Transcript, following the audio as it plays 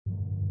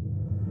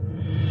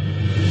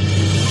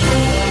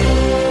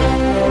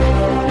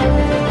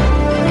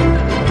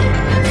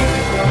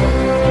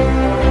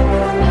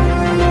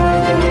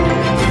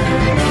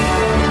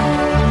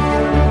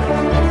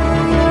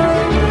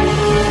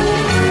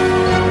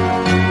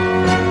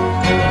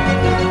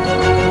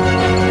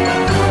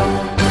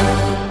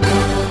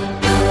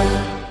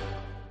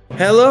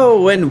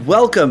Hello and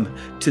welcome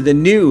to the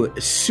new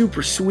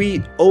super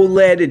sweet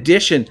OLED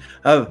edition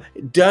of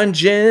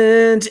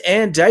Dungeons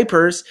and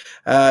Diapers.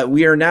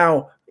 We are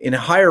now in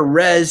higher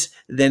res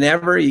than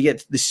ever. You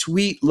get the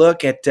sweet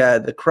look at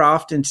the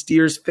Croft and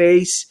Steers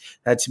face.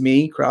 That's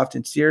me, Croft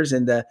and Steers,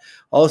 and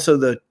also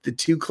the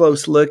too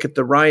close look at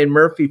the Ryan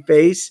Murphy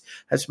face.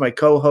 That's my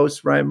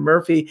co-host Ryan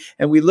Murphy,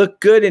 and we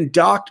look good in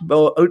docked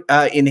mode,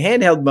 in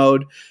handheld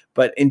mode,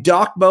 but in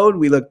dock mode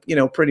we look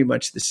pretty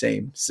much the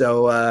same.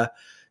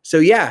 So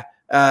yeah,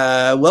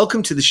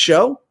 welcome to the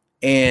show,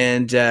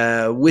 and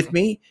with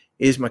me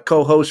is my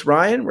co-host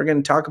Ryan. We're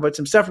going to talk about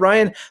some stuff.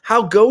 Ryan,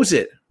 how goes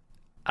it?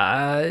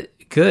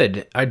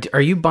 Good.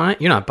 Are you buying?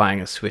 You're not buying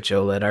a Switch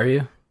OLED, are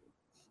you?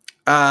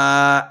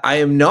 I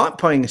am not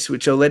buying a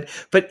Switch OLED,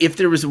 but if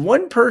there was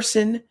one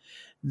person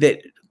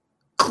that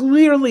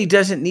clearly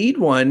doesn't need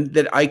one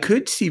that I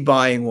could see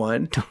buying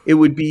one, it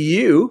would be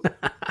you.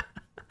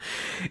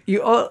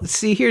 You all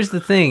see, here's the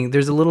thing.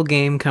 There's a little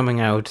game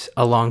coming out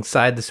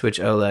alongside the Switch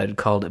OLED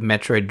called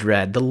Metroid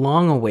Dread, the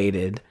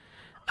long-awaited,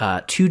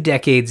 2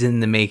 decades in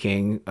the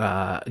making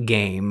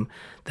game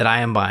that I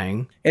am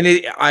buying. And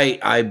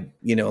I'm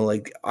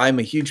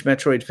a huge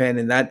Metroid fan,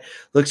 and that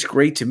looks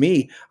great to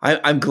me.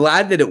 I'm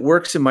glad that it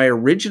works in my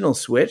original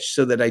Switch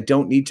so that I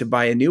don't need to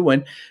buy a new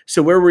one.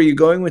 So where were you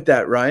going with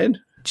that, Ryan?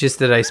 Just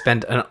that I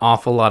spent an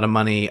awful lot of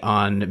money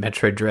on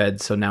Metroid Dread,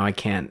 so now I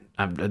can't.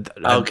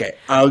 Okay.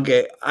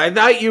 I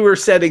thought you were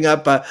setting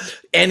up,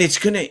 and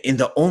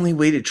the only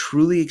way to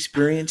truly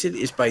experience it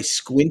is by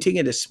squinting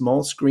at a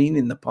small screen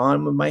in the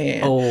palm of my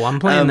hand. Oh,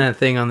 I'm playing that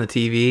thing on the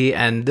TV,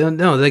 and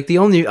no, like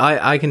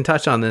I can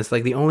touch on this.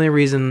 Like the only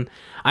reason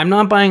I'm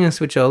not buying a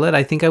Switch OLED,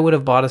 I think I would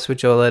have bought a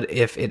Switch OLED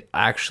if it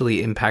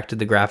actually impacted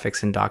the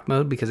graphics in dock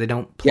mode, because I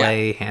don't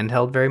play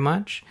handheld very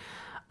much.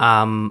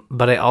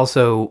 But I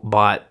also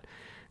bought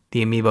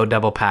the Amiibo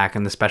double pack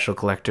and the special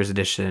collector's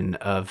edition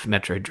of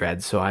Metroid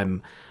Dread, so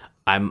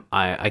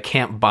I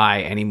can't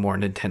buy any more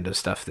Nintendo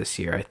stuff this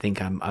year. I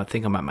think I'm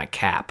at my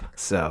cap.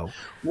 So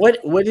what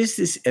is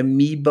this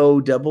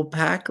Amiibo double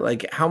pack?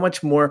 Like, how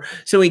much more?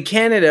 So in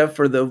Canada,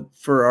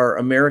 for our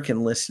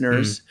American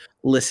listener,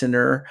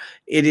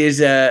 it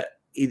is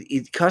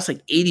it costs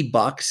like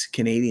 $80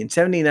 Canadian,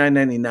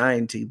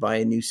 $79.99 to buy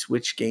a new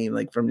Switch game,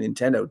 like from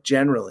Nintendo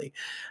generally.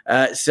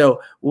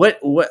 So what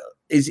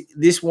is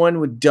this one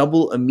with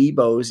double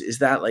amiibos? Is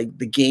that like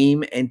the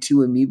game and 2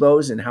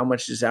 amiibos? And how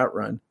much does that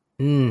run?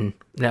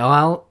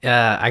 Now,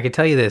 I could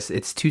tell you this.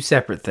 It's 2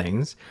 separate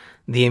things.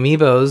 The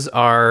amiibos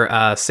are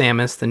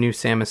Samus, the new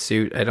Samus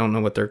suit. I don't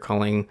know what they're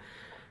calling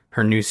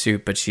her new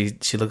suit, but she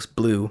looks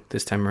blue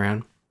this time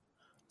around.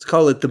 Let's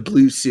call it the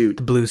blue suit.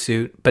 The blue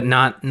suit, but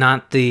not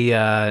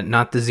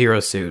the Zero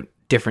suit.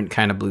 Different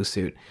kind of blue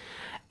suit.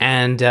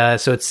 And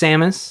so it's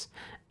Samus,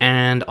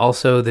 and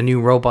also the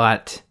new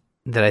robot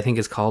that I think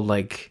is called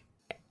like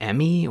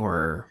Emmy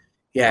or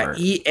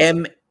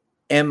EMMI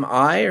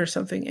or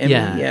something. Emmy,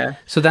 yeah.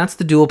 So that's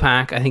the dual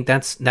pack. I think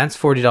that's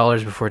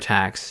 $40 before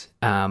tax.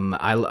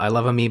 I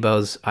love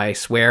amiibos. I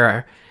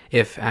swear,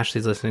 if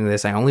Ashley's listening to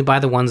this, I only buy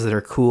the ones that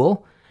are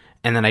cool,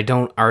 and then I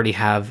don't already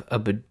have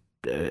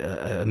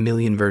a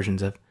million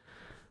versions of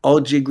all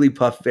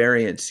Jigglypuff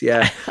variants.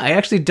 Yeah, I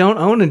actually don't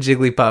own a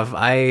Jigglypuff.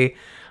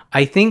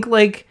 I think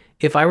like,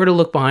 if I were to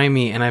look behind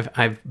me, and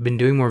I've been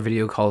doing more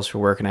video calls for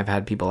work, and I've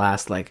had people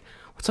ask like,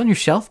 "What's on your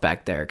shelf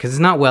back there?" Because it's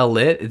not well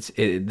lit.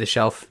 The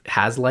shelf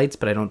has lights,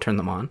 but I don't turn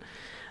them on.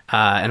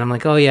 And I'm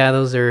like, "Oh yeah,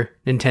 those are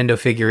Nintendo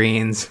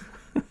figurines."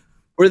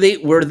 Were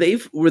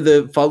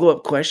the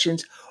follow-up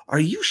questions? Are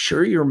you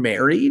sure you're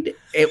married,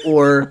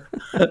 or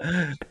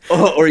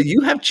you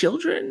have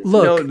children?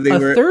 Look, no,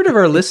 third of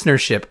our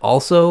listenership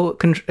also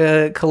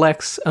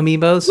collects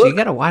amiibos, so you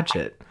got to watch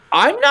it.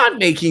 I'm not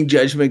making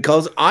judgment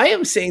calls. I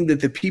am saying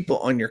that the people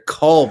on your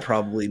call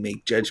probably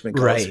make judgment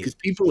calls, because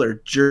people are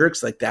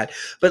jerks like that.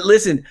 But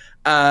listen,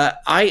 I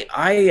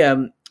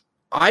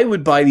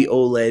would buy the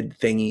OLED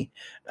thingy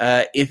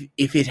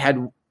if it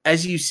had,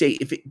 as you say,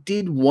 if it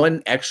did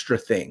one extra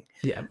thing.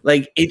 Yeah,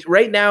 like it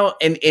right now,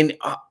 and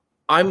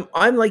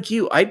I'm like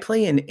you. I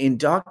play in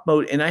dock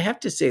mode, and I have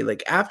to say,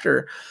 like,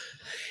 after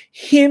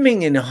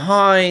hemming and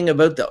hawing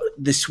about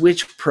the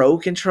Switch Pro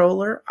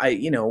controller,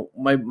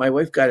 my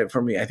wife got it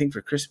for me, I think,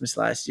 for Christmas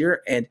last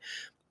year, and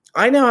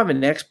I now have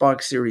an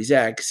Xbox Series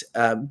X.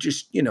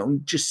 Just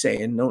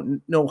saying,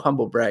 no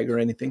humble brag or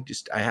anything.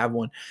 Just I have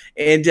one,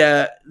 and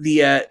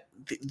the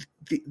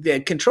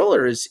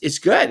controller is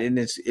good,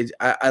 and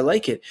I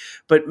like it.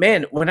 But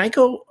man, when I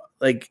go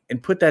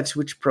and put that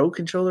Switch Pro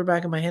controller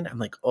back in my hand, I'm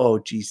like, oh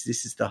geez,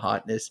 this is the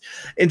hotness.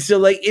 And so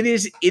like it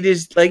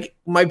is like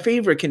my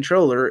favorite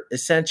controller,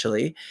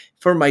 essentially,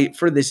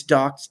 for this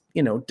docked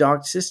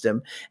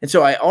system. And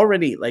so I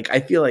already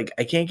I feel like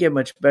I can't get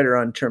much better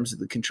on terms of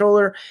the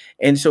controller.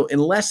 And so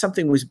unless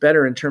something was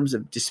better in terms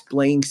of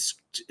displaying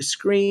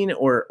screen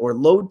or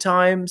load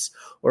times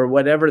or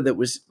whatever that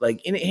was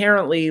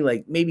inherently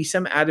maybe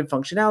some added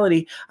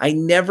functionality, I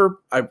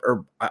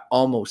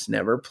almost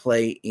never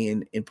play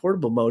in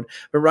portable mode.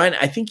 But Ryan,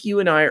 I think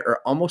you and I are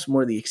almost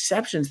more the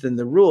exceptions than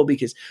the rule,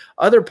 because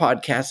other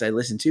podcasts I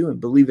listen to,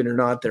 and believe it or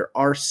not, there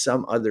are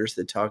some others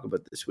that talk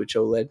about the Switch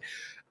OLED.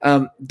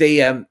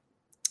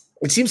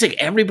 It seems like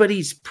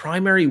everybody's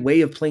primary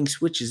way of playing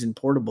Switch is in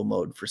portable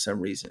mode for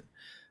some reason.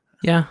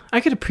 Yeah, I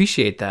could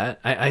appreciate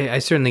that. I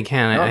certainly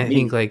can. I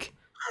think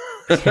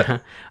yeah,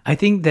 I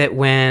think that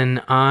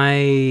when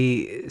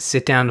I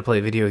sit down to play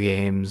video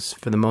games,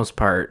 for the most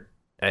part,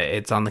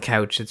 it's on the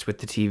couch, it's with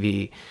the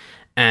TV.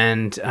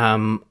 And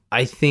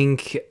I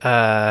think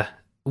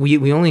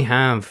we only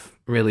have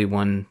really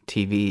one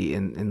TV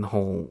in the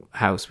whole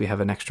house. We have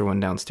an extra one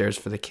downstairs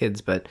for the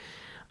kids, but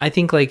I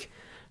think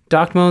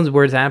docked mode's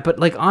where it's at, but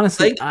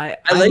honestly, I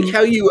like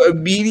how you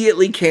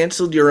immediately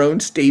canceled your own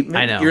statement.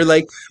 I know. You're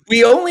like,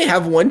 we only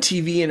have one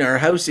TV in our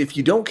house if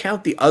you don't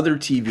count the other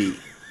TV.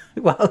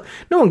 Well,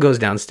 no one goes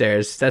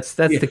downstairs. That's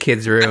the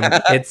kids' room.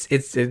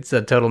 It's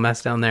a total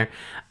mess down there.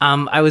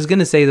 I was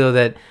gonna say though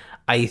that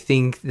I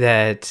think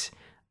that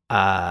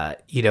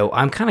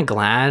I'm kind of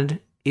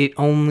glad it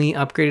only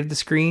upgraded the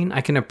screen.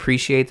 I can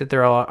appreciate that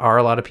there are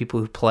a lot of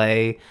people who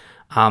play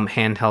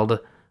handheld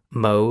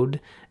mode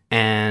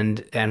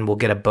and will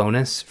get a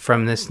bonus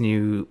from this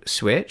new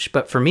Switch.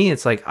 But for me,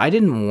 it's I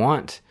didn't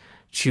want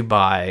to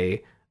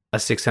buy a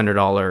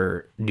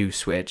 $600 new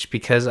Switch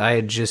because I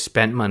had just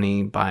spent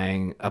money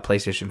buying a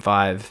PlayStation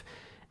 5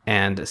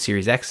 and a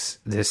Series X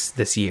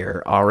this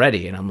year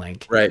already. And I'm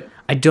right.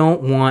 I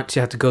don't want to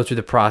have to go through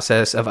the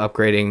process of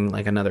upgrading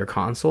another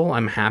console.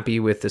 I'm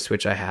happy with the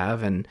Switch I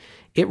have, and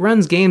it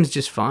runs games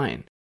just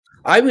fine.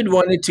 I would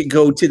want it to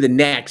go to the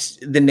next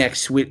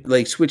Switch,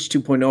 Switch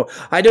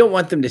 2.0. I don't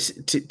want them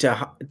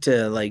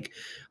to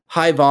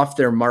hive off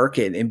their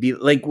market and be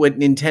like what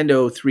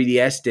Nintendo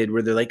 3DS did,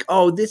 where they're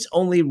oh, this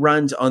only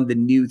runs on the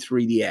new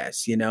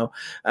 3DS.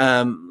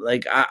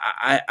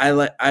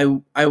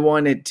 I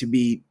want it to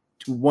be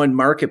one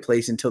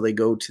marketplace until they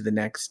go to the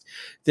next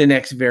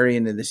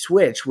variant of the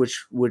Switch,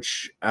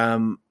 which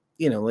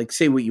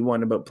say what you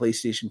want about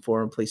PlayStation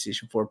 4 and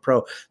PlayStation 4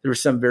 Pro. There were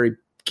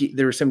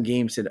some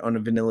games that on a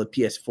vanilla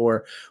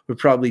PS4 would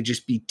probably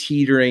just be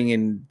teetering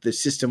and the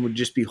system would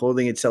just be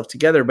holding itself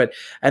together. But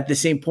at the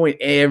same point,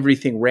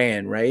 everything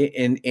ran, right.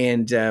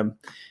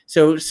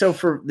 So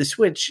for the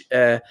Switch,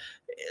 I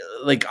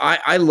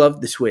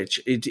love the Switch.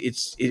 It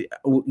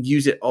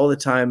use it all the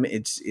time.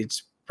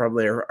 It's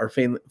probably our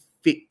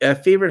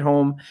favorite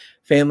home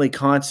family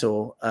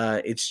console.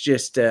 It's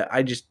just,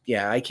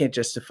 I can't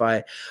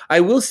justify. I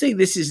will say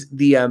this is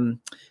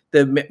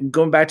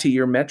going back to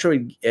your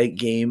Metroid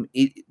game,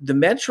 the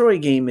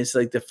Metroid game is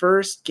the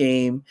first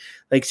game,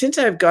 since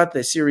I've got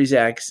the Series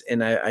X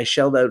and I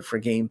shelled out for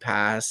Game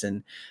Pass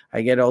and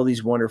I get all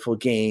these wonderful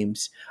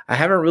games, I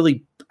haven't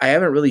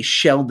really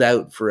shelled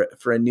out for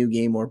a new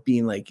game or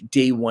being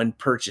day one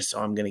purchase.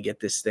 So I'm going to get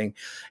this thing.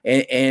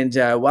 And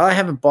while I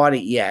haven't bought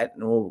it yet,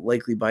 and will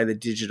likely buy the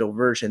digital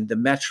version, the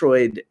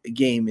Metroid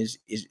game is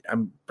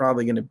I'm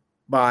probably going to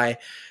buy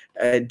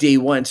day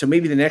one. So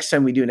maybe the next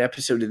time we do an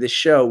episode of this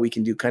show, we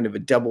can do kind of a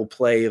double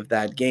play of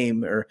that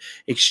game or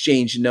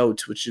exchange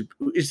notes, which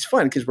is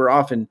fun because we're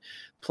often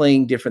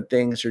playing different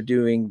things or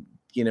doing,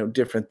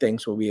 different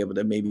things. We'll be able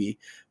to maybe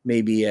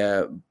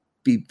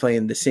be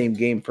playing the same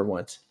game for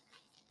once.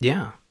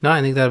 Yeah, no,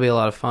 I think that'll be a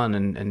lot of fun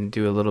and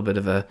do a little bit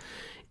of a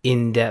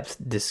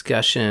in-depth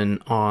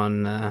discussion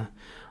on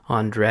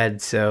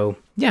Dread. So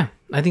yeah,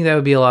 I think that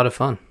would be a lot of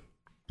fun.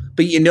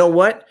 But you know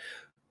what?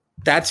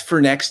 That's for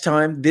next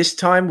time. This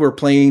time we're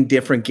playing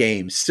different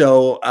games.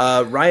 So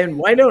Ryan,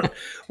 why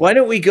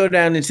don't we go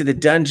down into the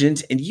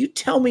dungeons and you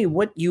tell me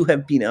what you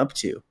have been up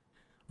to?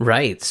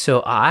 Right.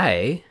 So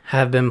I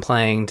have been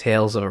playing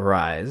Tales of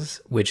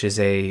Arise, which is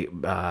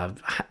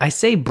I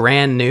say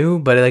brand new,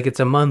 but it's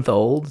a month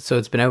old. So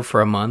it's been out for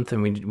a month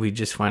and we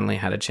just finally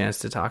had a chance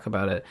to talk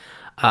about it.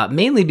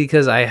 Mainly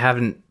because I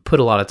haven't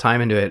put a lot of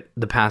time into it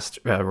the past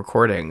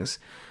recordings.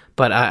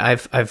 But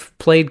I've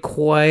played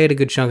quite a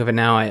good chunk of it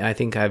now. I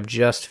think I've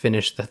just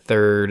finished the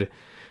third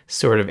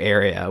sort of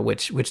area,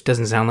 which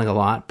doesn't sound like a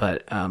lot,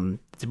 but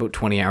it's about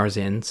 20 hours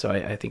in, so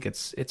I think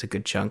it's a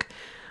good chunk.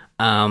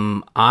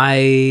 I'm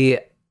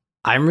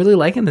really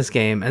liking this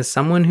game as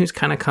someone who's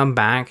kind of come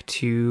back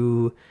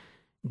to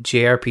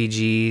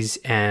JRPGs,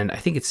 and I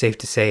think it's safe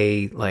to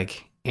say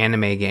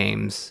anime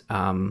games.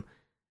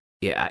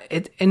 Yeah,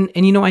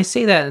 I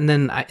say that, and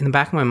then in the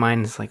back of my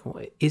mind, it's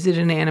is it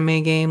an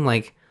anime game?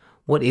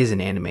 What is an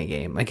anime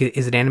game?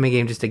 Is an anime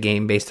game just a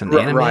game based on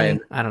anime?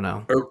 Ryan, I don't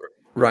know.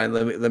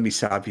 Ryan, let me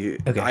stop you.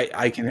 Okay.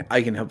 I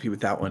can help you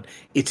with that one.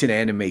 It's an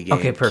anime game.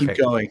 Okay, perfect.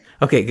 Keep going.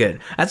 Okay, good.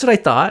 That's what I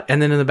thought.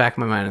 And then in the back of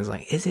my mind, I was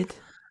is it?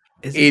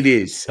 Is It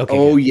is. Okay,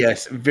 Oh, good.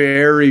 yes,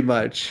 very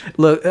much.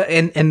 Look,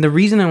 and the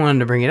reason I wanted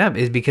to bring it up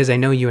is because I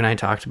know you and I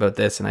talked about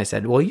this, and I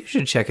said, well, you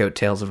should check out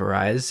Tales of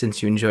Arise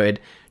since you enjoyed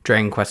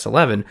Dragon Quest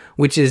XI,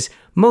 which is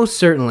most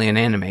certainly an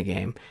anime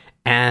game.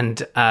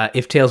 And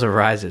if Tales of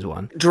Arise is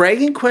one,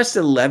 Dragon Quest XI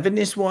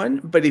is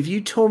one, but if you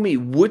told me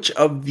which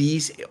of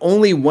these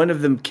only one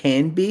of them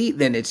can be,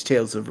 then it's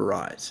Tales of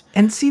Arise.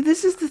 and see,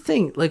 this is the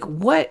thing. Like,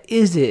 what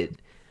is it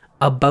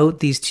about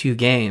these two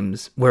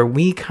games where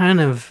we kind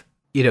of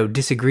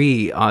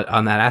disagree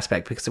on that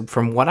aspect? Because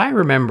from what I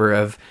remember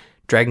of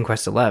Dragon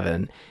Quest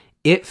XI,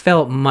 it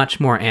felt much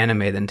more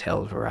anime than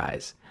Tales of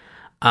Arise.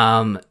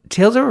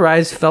 Tales of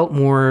Arise felt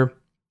more,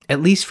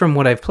 at least from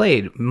what I've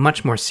played,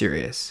 much more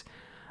serious.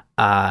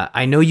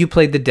 I know you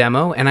played the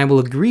demo, and I will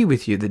agree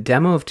with you. The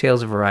demo of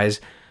Tales of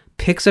Arise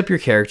picks up your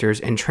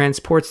characters and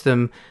transports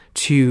them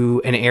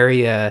to an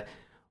area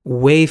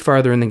way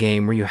farther in the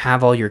game where you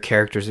have all your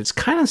characters. It's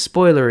kind of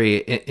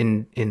spoilery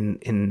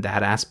in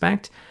that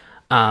aspect,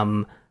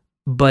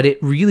 but it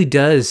really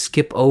does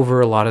skip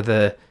over a lot of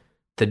the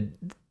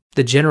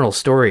general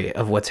story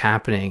of what's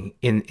happening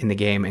in the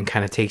game and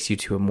kind of takes you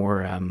to a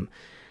more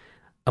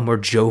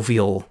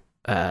jovial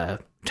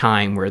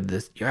time where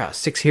the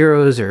 6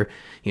 heroes are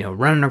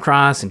running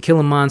across and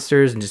killing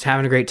monsters and just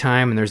having a great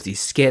time, and there's these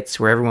skits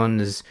where everyone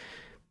is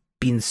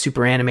being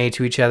super anime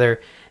to each other,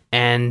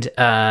 and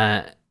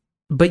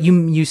but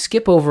you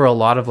skip over a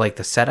lot of like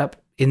the setup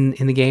in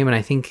the game, and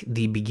I think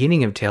the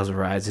beginning of Tales of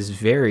Arise is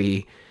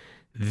very,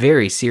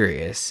 very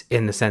serious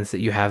in the sense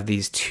that you have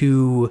these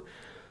two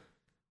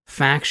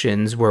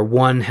factions where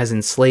one has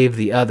enslaved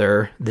the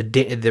other. The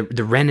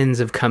Renans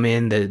have come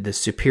in, the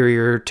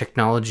superior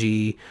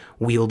technology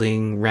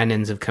wielding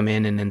Renans have come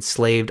in and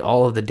enslaved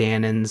all of the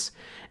Danans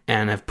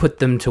and have put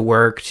them to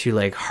work to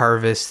like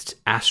harvest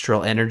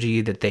astral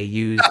energy that they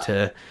use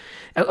to.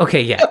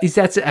 Okay, yeah,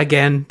 that's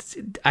again.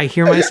 I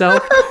hear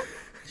myself.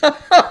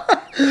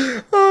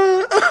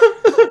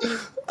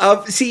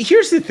 See,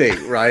 here's the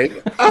thing, right?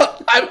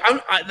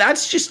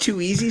 That's just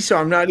too easy, so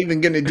I'm not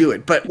even going to do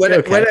it. But what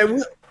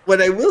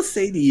I will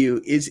say to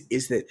you is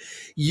that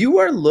you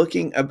are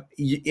looking up,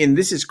 and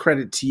this is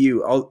credit to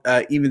you,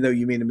 even though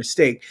you made a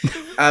mistake.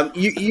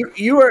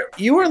 You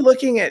are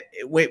looking at,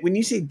 when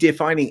you say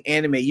defining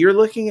anime, you're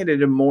looking at it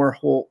in a more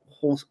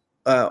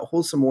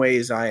wholesome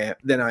way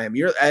than I am.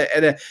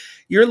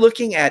 You're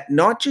looking at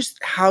not just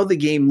how the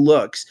game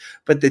looks,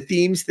 but the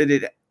themes that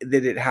it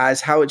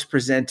has, how it's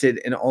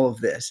presented, and all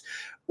of this.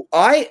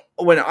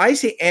 When I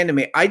say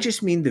anime, I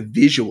just mean the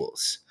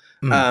visuals.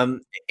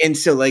 And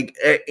so like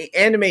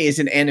anime is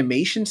an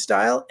animation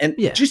style. And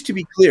just to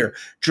be clear,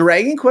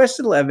 Dragon Quest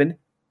XI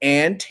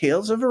and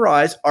Tales of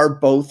Arise are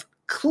both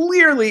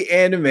clearly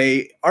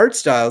anime art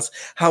styles.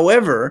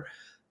 However,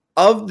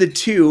 of the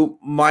two,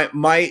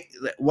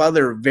 while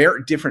they're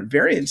very different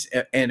variants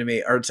of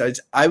anime art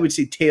styles, I would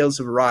say Tales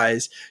of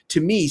Arise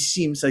to me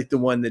seems like the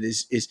one that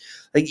is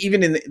like,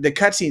 even in the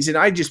cutscenes, and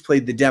I just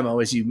played the demo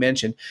as you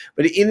mentioned,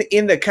 but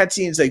in the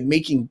cutscenes, like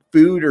making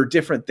food or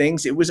different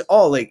things, it was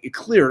all like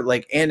clear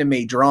like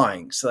anime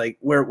drawings, like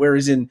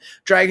whereas in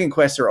Dragon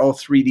Quest are all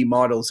 3D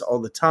models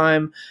all the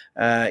time.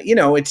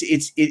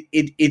 It's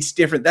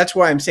different. That's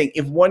why I'm saying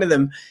if one of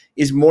them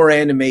is more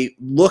anime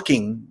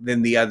looking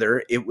than the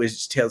other, it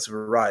was Tales of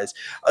Arise.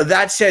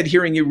 That said,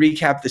 hearing you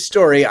recap the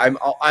story, I'm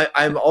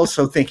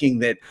also thinking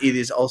that it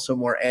is also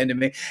more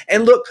anime.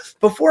 And look,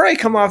 before I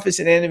come off as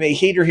an anime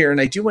hater here,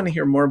 and I do want to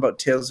hear more about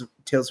Tales of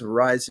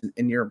Arise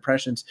and your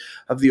impressions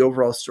of the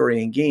overall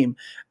story and game.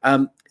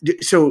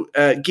 So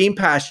Game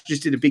Pass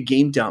just did a big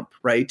game dump,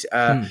 right?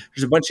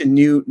 There's a bunch of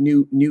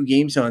new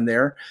games on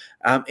there,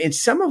 and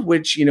some of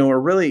which are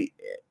really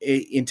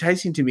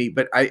enticing to me.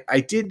 But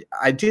I did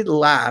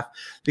laugh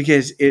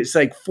because it's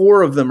like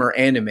 4 of them are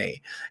anime,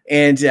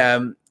 and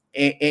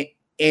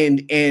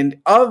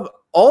of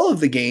all of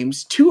the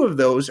games, 2 of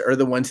those are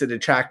the ones that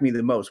attract me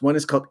the most. One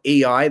is called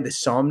AI, the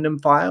Somnium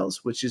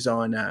Files, which is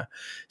on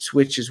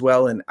Switch as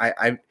well. And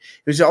it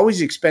was always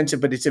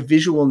expensive, but it's a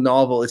visual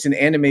novel. It's an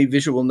anime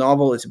visual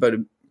novel. It's about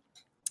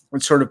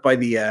it's sort of by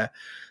the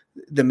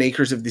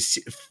makers of this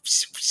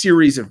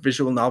series of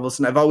visual novels,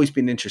 and I've always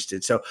been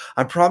interested. So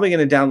I'm probably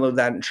going to download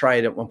that and try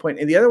it at one point.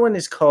 And the other one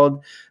is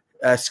called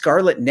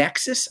Scarlet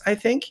Nexus, I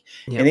think.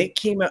 Yep. And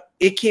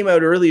it came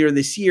out earlier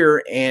this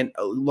year, and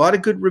a lot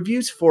of good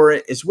reviews for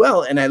it as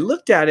well. And I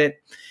looked at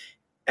it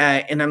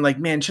and I'm like,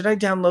 man, should I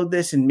download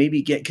this and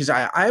maybe because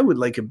I would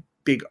like a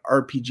big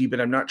RPG,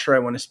 but I'm not sure I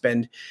want to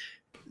spend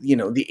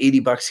the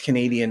 $80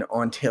 Canadian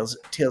on Tales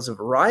of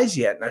Arise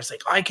yet. And I was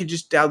like, I could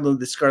just download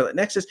the Scarlet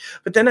Nexus.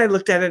 But then I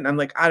looked at it and I'm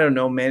like, I don't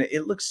know, man,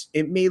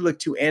 it may look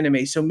too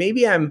anime. So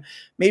maybe I'm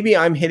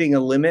hitting a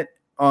limit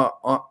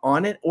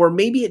on it, or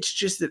maybe it's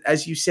just that,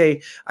 as you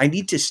say, I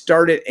need to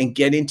start it and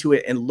get into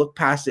it and look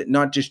past it,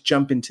 not just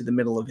jump into the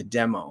middle of a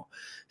demo.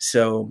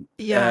 So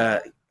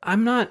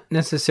I'm not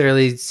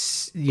necessarily,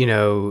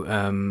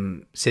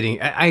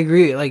 sitting. I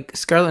agree. Like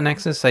Scarlet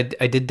Nexus, I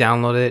did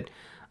download it.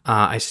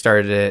 I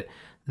started it.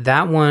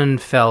 That one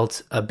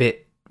felt a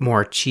bit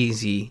more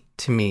cheesy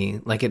to me.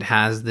 Like, it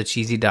has the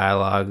cheesy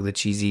dialogue, the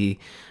cheesy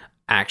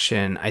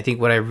action. I think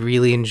what I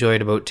really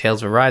enjoyed about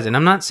Tales of Arise, and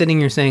I'm not sitting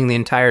here saying the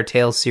entire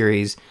Tales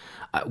series,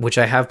 which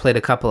I have played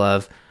a couple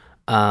of,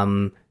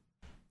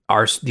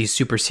 are these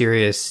super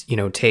serious,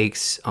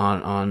 takes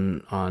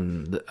on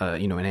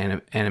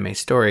an anime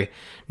story.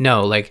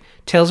 No, like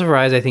Tales of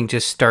Arise, I think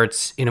just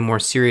starts in a more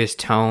serious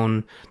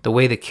tone. The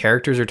way the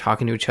characters are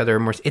talking to each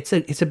other,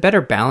 it's a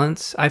better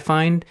balance, I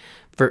find.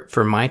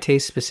 For my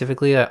taste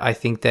specifically, I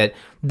think that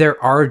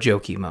there are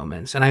jokey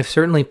moments, and I've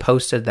certainly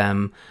posted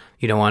them,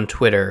 on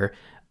Twitter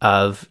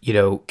of,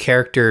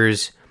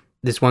 characters,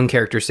 this one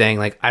character saying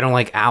like, I don't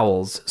like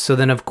owls. So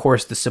then of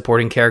course the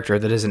supporting character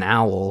that is an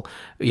owl,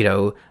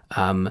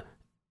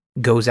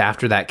 goes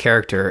after that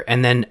character.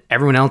 And then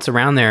everyone else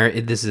around there,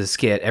 this is a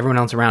skit, everyone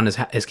else around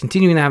is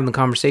continuing to have the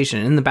conversation.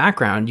 And in the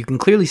background, you can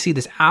clearly see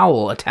this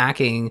owl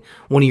attacking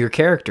one of your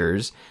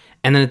characters.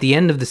 And then at the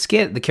end of the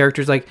skit, the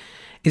character's like,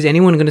 is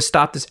anyone going to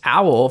stop this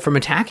owl from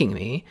attacking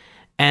me?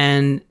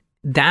 And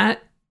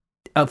that,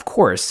 of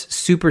course,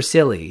 super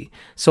silly.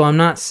 So I'm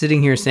not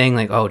sitting here saying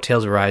like, oh,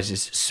 Tales of Arise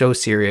is so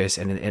serious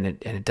and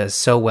it does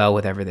so well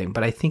with everything.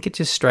 But I think it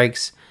just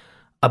strikes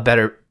a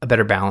better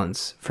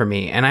balance for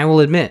me. And I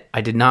will admit,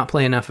 I did not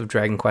play enough of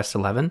Dragon Quest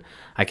XI.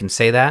 I can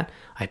say that.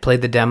 I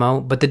played the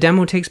demo, but the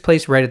demo takes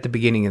place right at the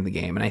beginning of the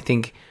game. And I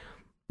think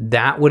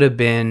that would have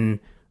been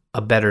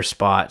a better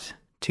spot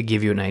to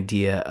give you an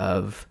idea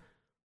of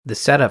the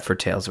setup for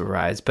Tales of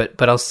Arise.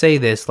 But I'll say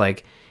this,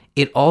 like,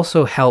 it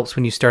also helps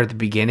when you start at the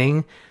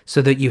beginning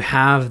so that you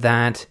have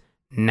that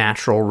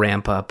natural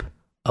ramp up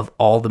of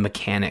all the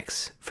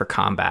mechanics for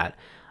combat.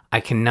 I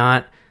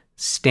cannot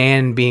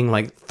stand being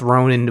like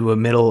thrown into a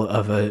middle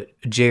of a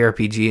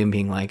JRPG and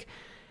being like,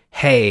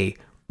 hey,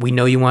 we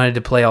know you wanted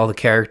to play all the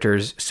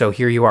characters, so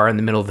here you are in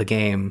the middle of the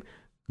game.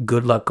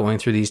 Good luck going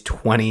through these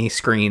 20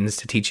 screens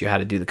to teach you how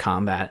to do the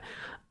combat.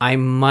 I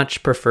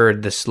much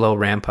preferred the slow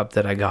ramp up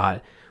that I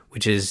got,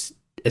 which is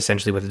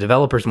essentially what the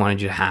developers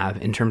wanted you to have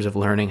in terms of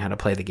learning how to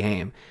play the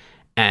game.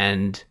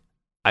 And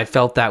I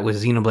felt that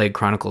with Xenoblade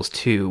Chronicles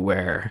 2,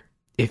 where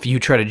if you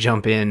try to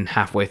jump in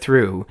halfway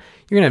through,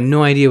 you're going to have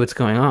no idea what's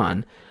going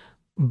on.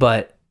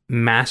 But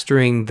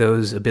mastering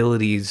those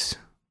abilities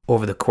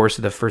over the course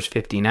of the first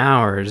 15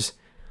 hours,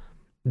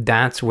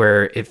 that's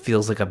where it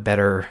feels like a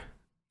better,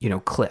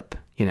 clip,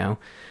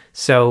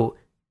 So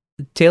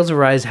Tales of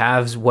Arise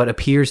has what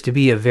appears to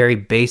be a very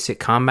basic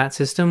combat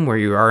system where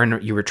you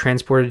were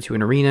transported to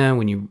an arena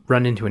when you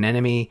run into an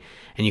enemy,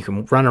 and you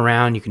can run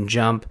around, you can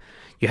jump,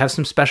 you have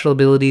some special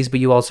abilities, but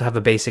you also have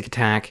a basic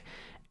attack.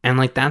 And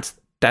like that's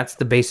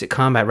the basic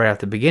combat right off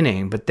the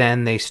beginning. But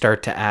then they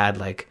start to add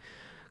like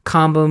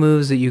combo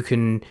moves that you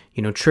can,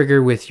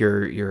 trigger with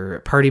your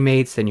party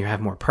mates. Then you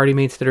have more party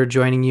mates that are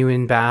joining you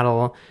in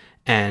battle,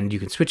 and you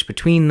can switch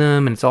between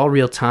them, and it's all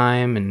real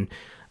time.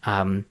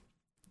 And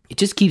it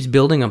just keeps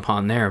building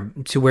upon there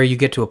to where you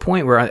get to a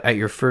point where at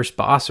your first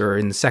boss or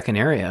in the second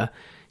area,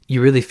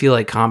 you really feel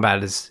like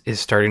combat is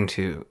starting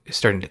to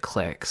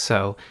click.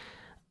 So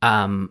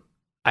I'm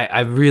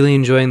really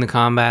enjoying the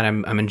combat.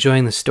 I'm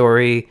enjoying the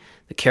story.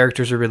 The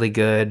characters are really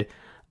good.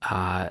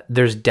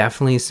 There's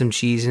definitely some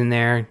cheese in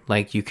there.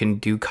 Like, you can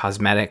do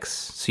cosmetics.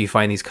 So you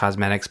find these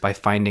cosmetics by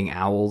finding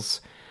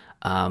owls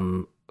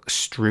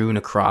strewn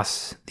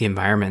across the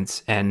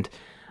environments. And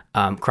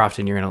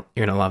Crofton, you're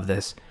gonna love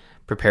this.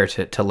 Prepare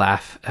to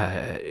laugh,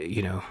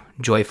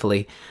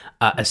 joyfully.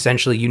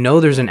 Essentially,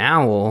 there's an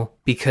owl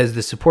because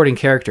the supporting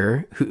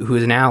character, who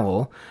is an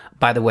owl,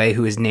 by the way,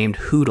 who is named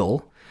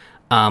Hootle.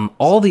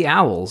 All the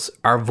owls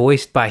are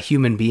voiced by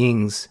human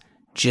beings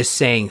just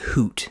saying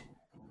hoot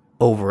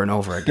over and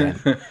over again.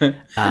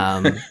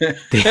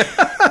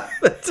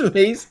 That's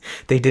amazing.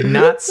 They did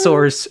not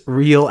source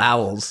real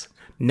owls.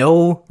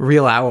 No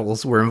real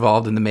owls were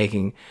involved in the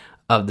making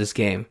of this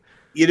game.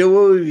 You know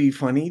what would be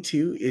funny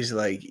too is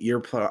like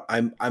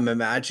I'm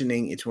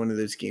imagining it's one of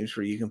those games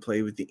where you can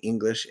play with the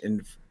English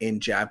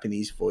and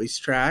Japanese voice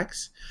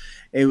tracks.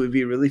 It would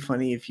be really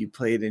funny if you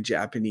play it in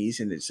Japanese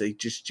and it's like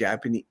just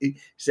Japanese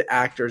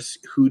actors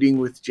hooting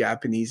with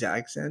Japanese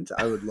accents.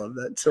 I would love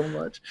that so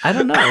much. I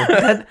don't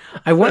know.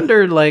 I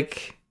wonder,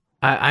 like,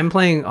 I'm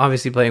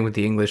obviously playing with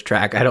the English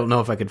track. I don't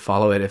know if I could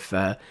follow it if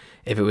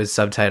it was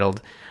subtitled.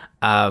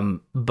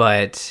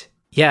 But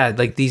yeah,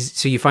 like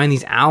so you find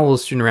these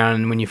owls strewn around,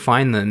 and when you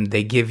find them,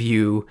 they give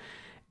you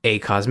a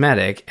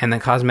cosmetic, and the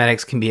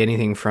cosmetics can be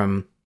anything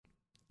from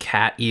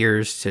cat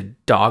ears to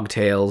dog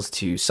tails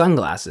to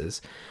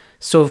sunglasses.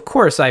 So of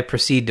course I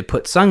proceed to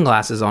put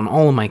sunglasses on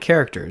all of my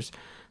characters.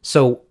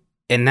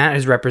 And that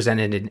is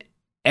represented in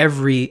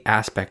every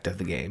aspect of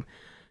the game.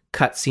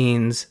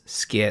 Cutscenes,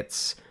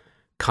 skits,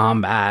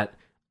 combat.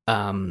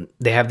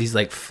 They have these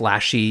like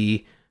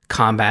flashy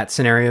combat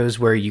scenarios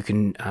where you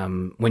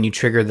can, when you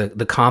trigger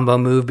the combo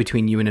move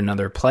between you and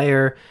another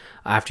player,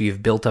 after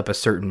you've built up a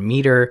certain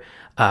meter,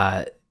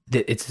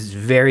 it's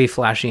very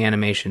flashy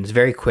animations,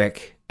 very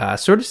quick.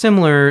 Sort of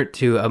similar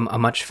to a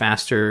much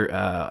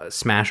faster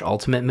Smash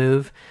Ultimate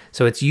move.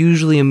 So it's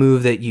usually a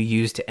move that you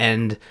use to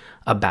end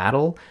a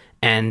battle,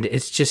 and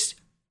it's just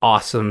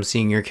awesome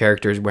seeing your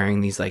characters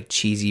wearing these like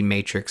cheesy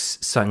Matrix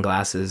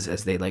sunglasses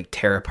as they like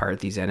tear apart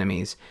these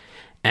enemies.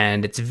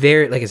 And it's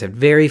very, like I said,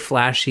 very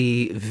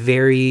flashy,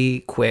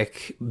 very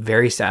quick,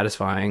 very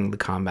satisfying, the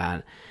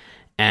combat.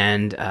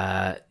 And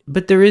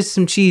but there is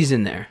some cheese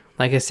in there.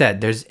 Like I said,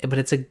 but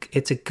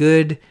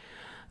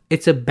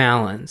it's a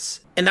balance.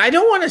 And I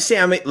don't want to say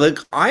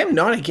I'm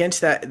not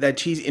against that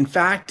cheese. In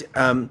fact,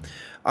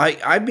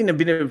 I've been a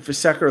bit of a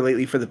sucker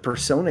lately for the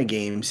Persona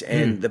games,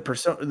 and the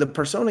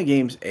Persona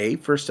games.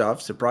 First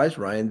off, surprise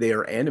Ryan, they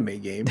are anime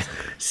games.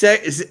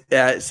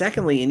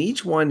 Secondly, in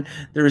each one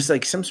there is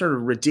like some sort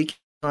of ridiculous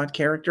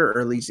character,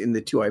 or at least in the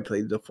two I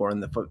played, the fourth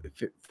and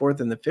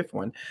the fifth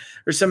one,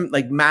 there's some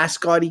like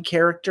mascotty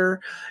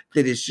character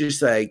that is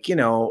just like,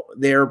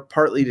 they're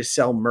partly to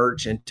sell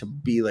merch and to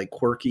be like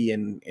quirky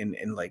and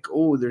like,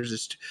 oh,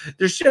 there's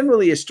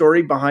generally a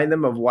story behind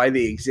them of why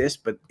they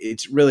exist, but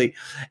it's really,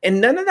 and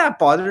none of that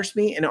bothers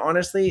me. And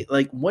honestly,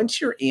 like once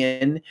you're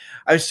in,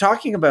 I was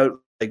talking about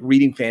like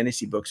reading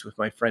fantasy books with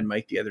my friend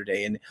Mike the other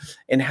day,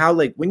 and how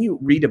like when you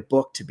read a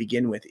book to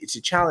begin with, it's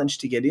a challenge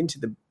to get into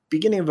the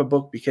beginning of a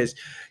book because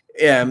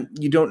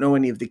you don't know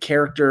any of the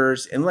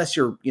characters unless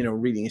you're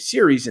reading a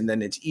series, and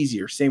then it's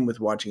easier. Same with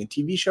watching a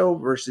TV show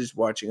versus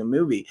watching a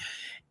movie.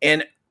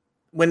 And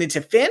when it's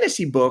a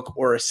fantasy book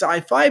or a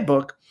sci-fi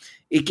book,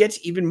 it gets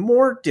even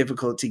more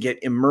difficult to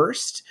get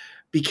immersed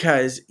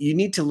because you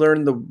need to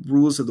learn the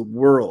rules of the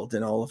world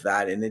and all of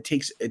that, and it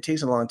takes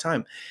a long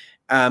time.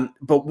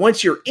 But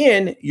once you're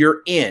in,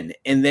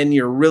 and then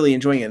you're really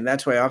enjoying it. And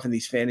that's why often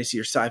these fantasy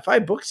or sci-fi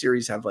book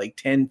series have like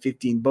 10,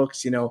 15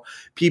 books,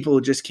 people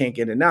just can't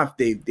get enough.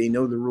 They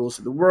know the rules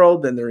of the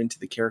world, and they're into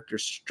the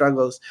characters'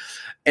 struggles.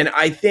 And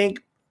I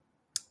think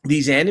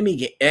these anime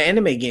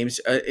games,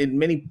 in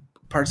many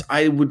parts,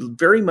 I would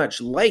very much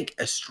like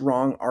a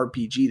strong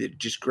RPG that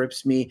just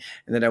grips me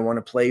and that I want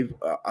to play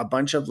a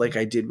bunch of, like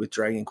I did with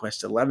Dragon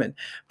Quest XI.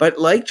 But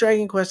like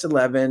Dragon Quest XI,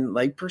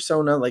 like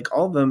Persona, like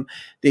all of them,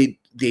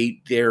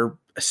 they're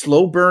a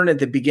slow burn at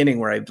the beginning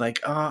where I'm like,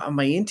 am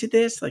I into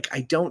this? Like,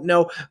 I don't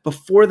know,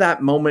 before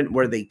that moment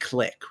where they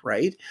click,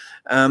 right?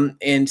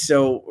 And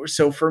so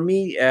for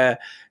me,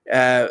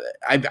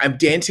 I'm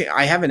dancing.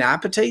 I have an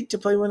appetite to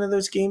play one of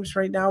those games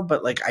right now,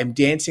 but like I'm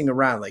dancing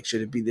around. Like,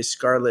 should it be this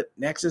Scarlet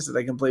Nexus that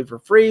I can play for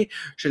free?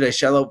 Should I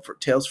shell out for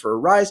Tales for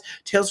Arise?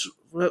 Tales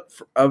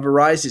of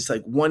Arise is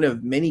like one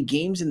of many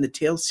games in the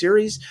Tales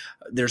series.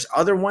 There's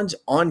other ones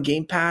on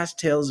Game Pass,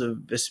 Tales of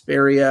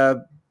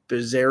Vesperia,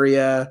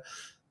 Berseria,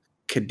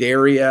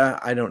 Caderia,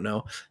 I don't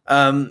know,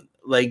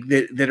 like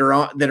that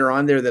are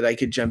on there that I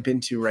could jump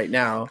into right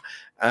now.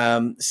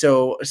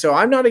 So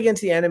I'm not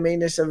against the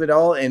anime-ness of it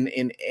all, and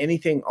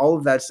anything, all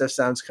of that stuff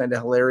sounds kind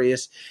of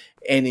hilarious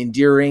and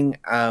endearing.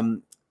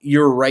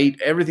 You're right.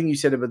 Everything you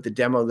said about the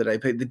demo that I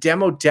played, the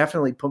demo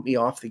definitely put me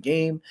off the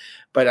game,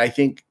 but I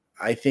think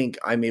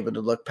I'm able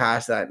to look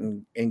past that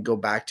and go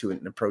back to it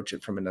and approach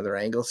it from another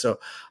angle. So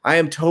I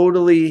am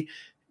totally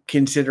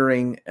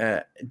considering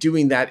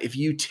doing that. If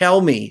you tell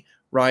me,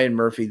 Ryan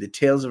Murphy, the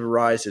Tales of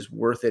Arise is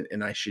worth it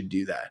and I should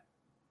do that.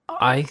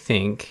 I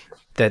think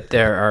that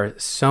there are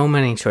so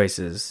many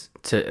choices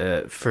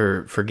to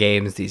for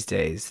games these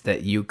days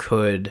that you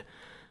could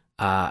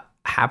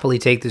happily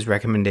take this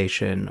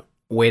recommendation,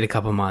 wait a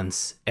couple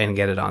months, and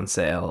get it on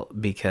sale,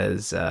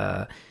 because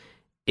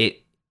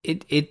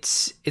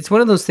it's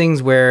one of those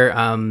things where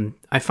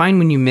I find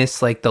when you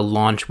miss like the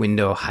launch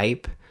window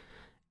hype,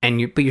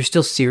 but you're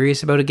still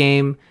serious about a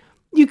game,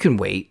 you can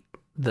wait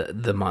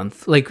the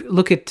month. Like,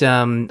 look at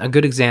a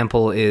good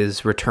example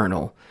is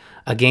Returnal,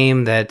 a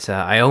game that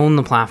I own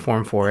the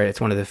platform for it.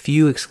 It's one of the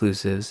few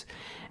exclusives,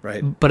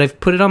 right? But I've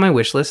put it on my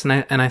wish list, and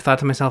I thought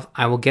to myself,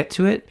 I will get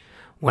to it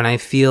when I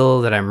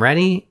feel that I'm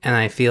ready and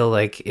I feel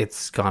like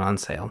it's gone on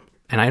sale.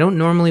 And I don't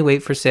normally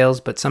wait for sales,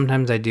 but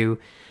sometimes I do,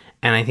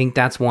 and I think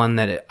that's one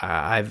that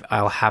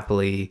I'll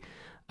happily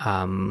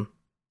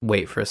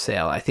wait for a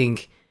sale. I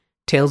think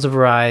Tales of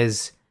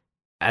Arise,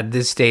 at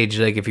this stage,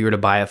 like if you were to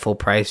buy at full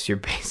price, you're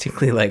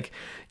basically like,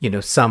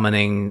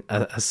 summoning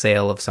a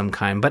sale of some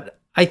kind. But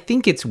I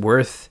think it's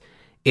worth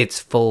its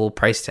full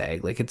price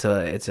tag. Like it's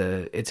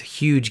a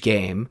huge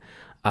game.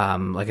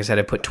 Like I said,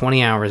 I put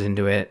 20 hours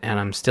into it and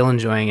I'm still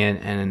enjoying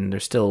it, and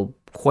there's still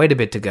quite a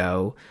bit to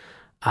go.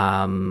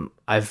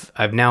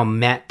 I've now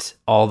met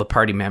all the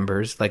party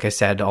members. Like I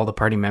said, all the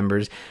party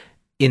members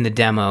in the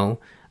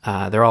demo,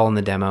 they're all in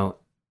the demo.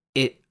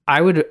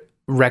 I would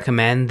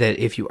recommend that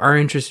if you are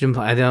interested in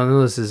I don't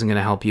know, this isn't going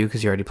to help you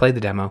because you already played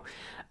the demo,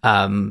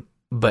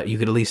 but you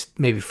could at least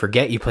maybe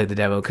forget you played the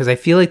demo, because I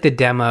feel like the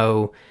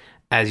demo,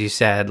 as you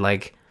said,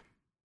 like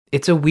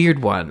it's a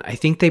weird one. I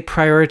think they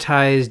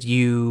prioritized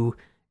you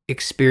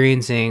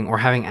experiencing or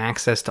having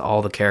access to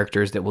all the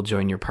characters that will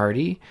join your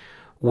party,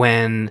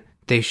 when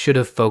they should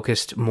have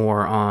focused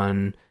more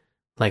on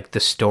like the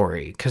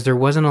story, because there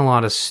wasn't a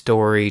lot of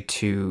story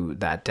to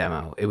that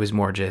demo. It was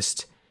more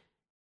just,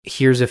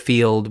 here's a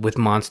field with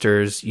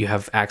monsters, you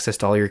have access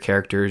to all your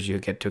characters, you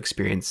get to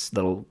experience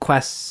little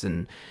quests,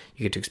 and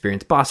you get to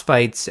experience boss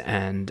fights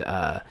and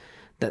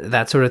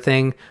that sort of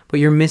thing. But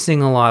you're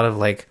missing a lot of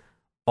like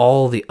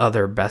all the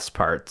other best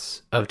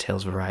parts of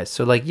Tales of Arise.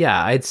 So like,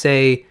 yeah, I'd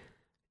say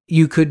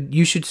you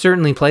should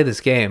certainly play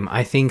this game.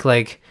 I think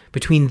like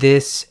between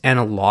this and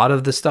a lot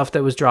of the stuff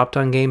that was dropped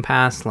on Game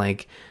Pass,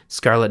 like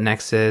Scarlet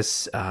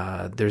Nexus,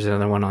 there's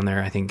another one on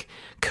there. I think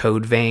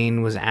Code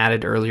Vein was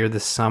added earlier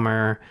this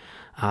summer.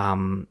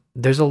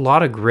 There's a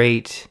lot of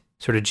great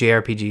sort of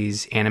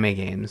JRPGs, anime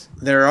games.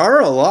 There are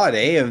a lot,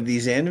 of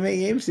these anime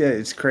games. Yeah,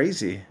 it's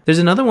crazy. There's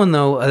another one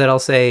though that I'll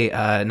say,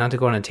 not to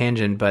go on a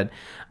tangent, but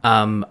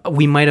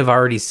we might have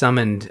already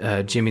summoned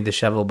Jimmy the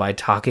Shovel by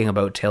talking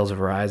about Tales of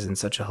Arise in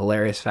such a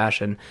hilarious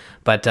fashion,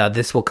 but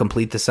this will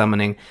complete the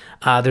summoning.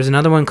 There's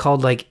another one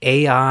called like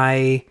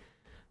AI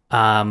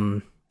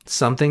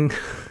something.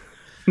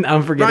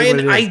 I'm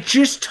forgetting. Ryan, I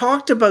just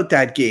talked about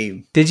that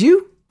game. Did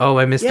you? Oh,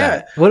 I missed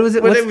that. What was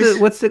it?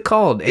 What's it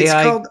called? It's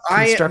AI called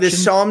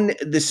construction?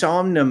 the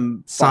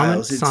Somnium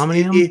Files.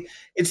 Somnium?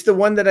 It's the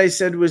one that I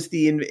said was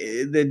the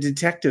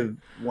detective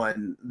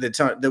one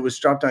that was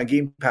dropped on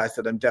Game Pass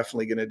that I'm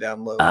definitely going to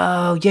download.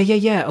 Oh,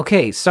 yeah.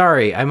 Okay,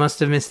 sorry. I must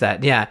have missed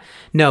that. Yeah.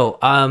 No,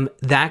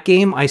 that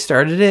game, I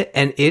started it,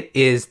 and it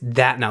is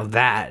that. Now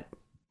that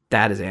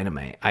is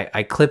anime.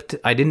 I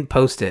didn't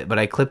post it, but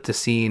I clipped a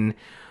scene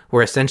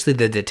where essentially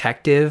the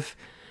detective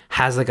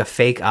has like a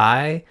fake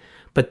eye,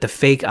 but the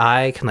fake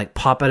eye can like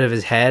pop out of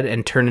his head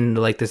and turn into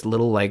like this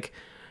little like,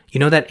 you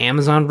know, that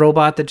Amazon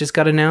robot that just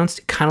got announced?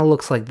 It kind of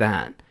looks like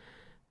that.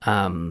 It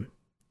kind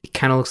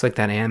of looks like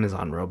that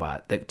Amazon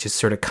robot that just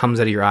sort of comes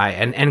out of your eye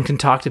and can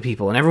talk to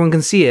people and everyone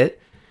can see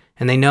it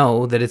and they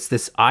know that it's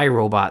this eye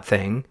robot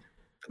thing.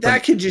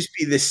 That could just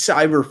be the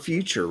cyber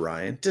future,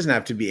 Ryan. It doesn't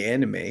have to be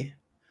anime.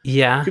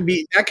 Yeah.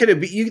 You could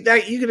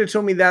have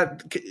told me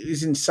that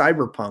is in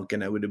Cyberpunk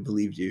and I would have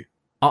believed you.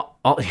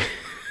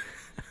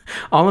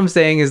 All I'm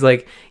saying is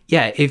like,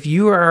 yeah, if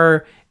you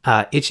are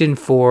itching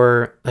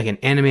for like an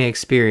anime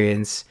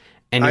experience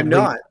and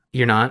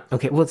you're not?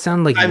 Okay, well, it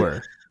sounded like you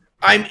were.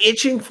 I'm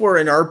itching for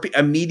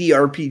a meaty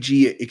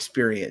RPG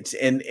experience.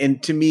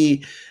 And to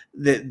me,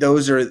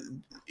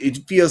 it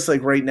feels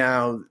like right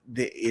now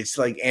it's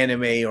like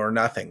anime or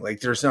nothing.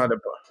 Like there's not a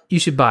book. You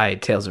should buy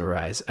Tales of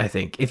Arise, I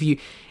think. If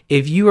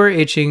you are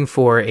itching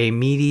for a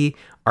meaty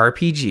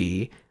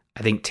RPG,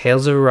 I think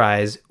Tales of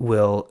Arise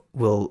will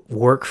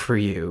work for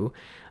you.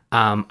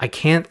 I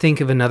can't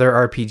think of another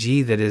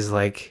RPG that is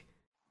like.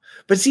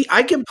 But see,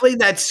 I can play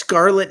that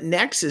Scarlet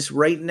Nexus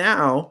right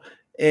now,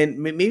 and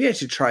maybe I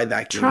should try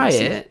that game. Try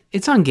it.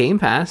 It's on Game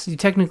Pass. You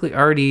technically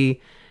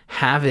already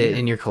have it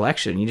in your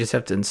collection. You just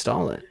have to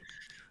install it.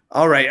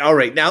 All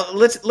right. Now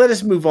let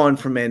us move on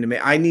from anime.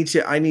 I need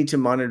to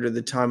monitor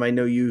the time. I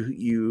know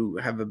you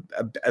have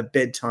a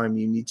bedtime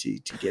you need to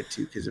get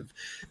to because of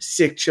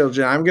sick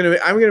children. I'm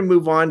gonna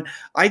move on.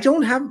 I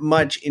don't have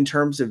much in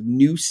terms of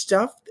new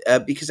stuff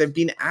because I've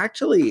been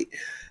actually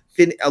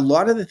a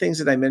lot of the things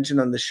that I mentioned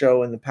on the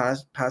show in the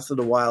past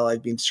little while.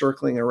 I've been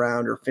circling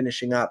around or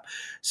finishing up.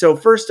 So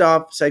first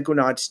off,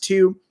 Psychonauts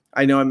 2.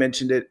 I know I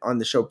mentioned it on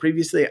the show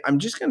previously. I'm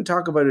just going to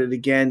talk about it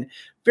again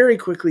very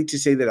quickly to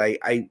say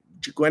that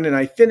Gwen and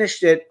I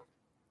finished it.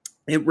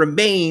 It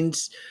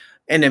remains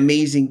an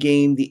amazing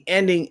game. The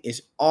ending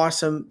is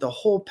awesome. The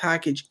whole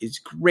package is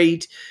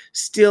great.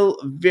 Still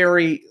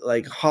very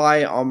like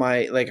high on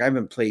my, like I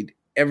haven't played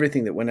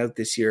everything that went out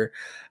this year.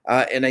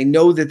 And I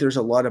know that there's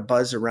a lot of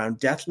buzz around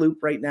Deathloop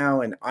right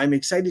now, and I'm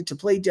excited to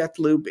play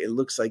Deathloop. It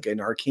looks like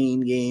an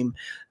Arcane game.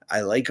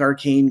 I like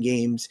Arcane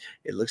games.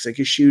 It looks like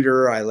a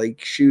shooter. I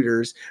like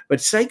shooters. But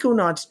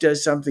Psychonauts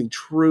does something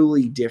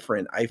truly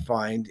different, I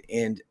find,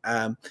 and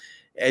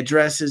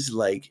addresses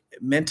like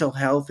mental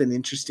health in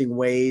interesting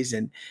ways,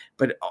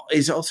 but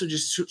is also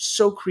just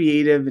so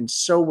creative and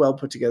so well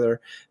put together.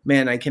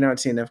 Man, I cannot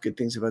say enough good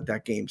things about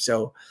that game.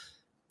 So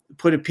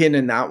put a pin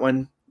in that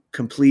one.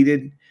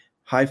 Completed.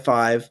 High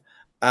five.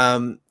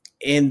 And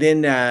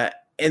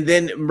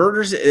then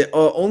Murders,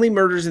 Only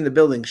Murders in the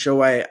Building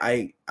show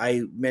I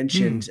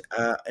mentioned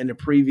in a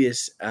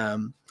previous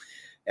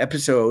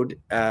episode.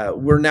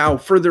 We're now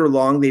further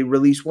along. They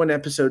release one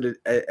episode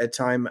at a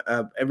time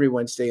every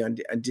Wednesday on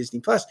Disney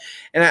Plus.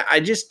 And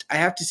I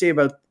have to say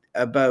about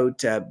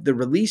the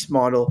release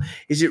model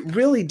is it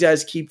really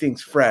does keep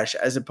things fresh,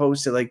 as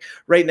opposed to like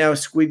right now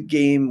Squid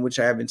Game, which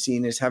I haven't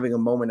seen, is having a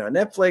moment on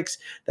Netflix.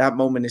 That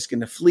moment is going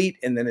to fleet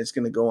and then it's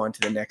going to go on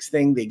to the next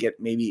thing. They get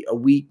maybe a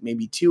week,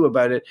 maybe two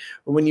about it.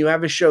 But when you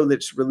have a show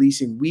that's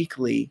releasing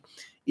weekly,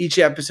 each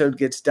episode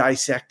gets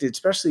dissected,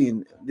 especially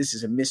this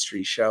is a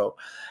mystery show.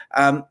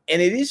 And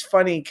it is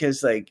funny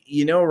because, like,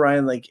 you know,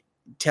 Ryan, like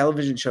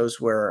television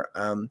shows where,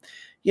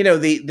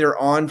 they're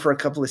on for a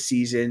couple of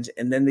seasons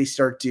and then they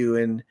start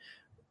doing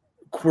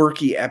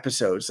quirky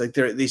episodes. Like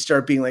they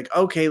start being like,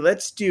 okay,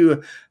 let's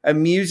do a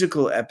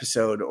musical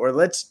episode, or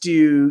let's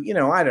do,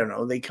 I don't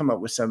know. They come up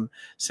with some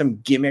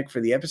gimmick for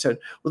the episode.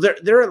 Well,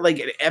 they're like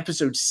at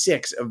episode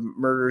 6 of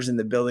Murders in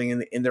the Building,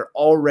 and they're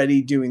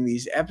already doing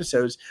these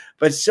episodes.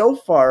 But so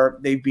far,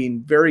 they've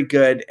been very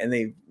good, and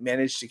they've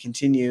managed to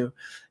continue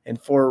and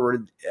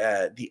forward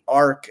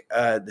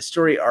the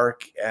story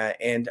arc,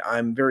 and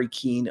I'm very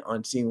keen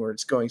on seeing where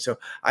it's going. So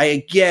I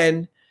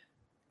again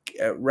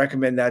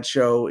recommend that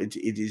show. It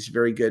is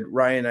very good.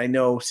 Ryan, I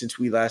know since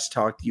we last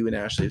talked, you and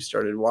Ashley have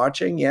started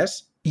watching.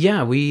 Yes.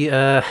 Yeah, we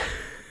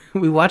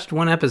we watched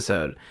one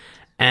episode,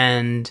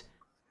 and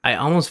I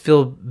almost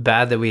feel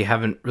bad that we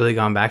haven't really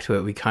gone back to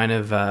it. We kind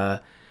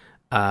of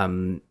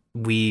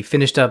we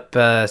finished up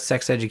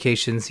Sex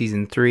Education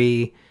season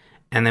 3,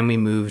 and then we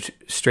moved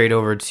straight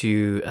over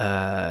to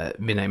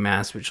Midnight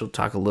Mass, which we'll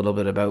talk a little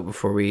bit about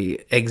before we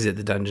exit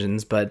the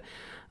dungeons. But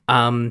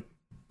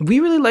we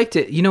really liked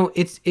it. You know,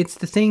 it's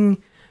the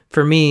thing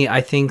for me.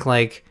 I think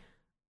like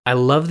I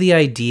love the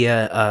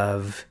idea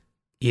of,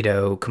 you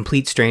know,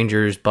 complete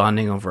strangers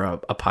bonding over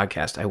a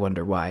podcast. I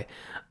wonder why,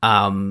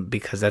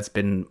 because that's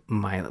been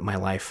my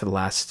life for the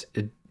last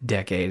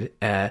decade.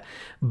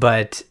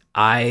 But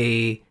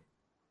I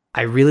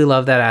really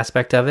love that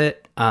aspect of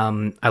it.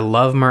 I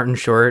love Martin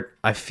Short.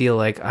 I feel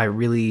like I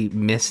really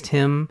missed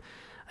him.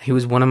 He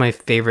was one of my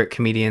favorite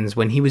comedians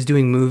when he was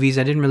doing movies.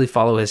 I didn't really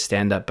follow his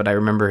stand-up, but I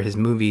remember his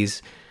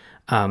movies.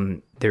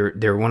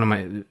 They're one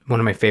of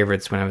my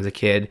favorites when I was a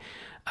kid.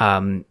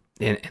 And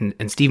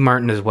Steve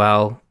Martin as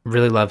well.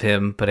 Really love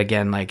him, but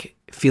again, like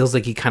feels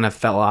like he kind of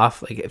fell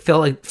off. Like it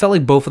felt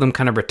like both of them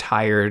kind of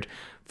retired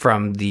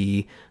from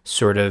the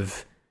sort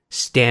of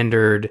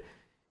standard,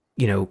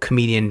 you know,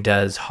 comedian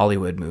does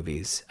Hollywood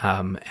movies.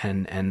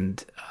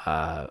 And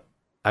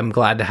I'm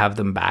glad to have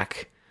them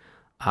back.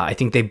 I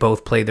think they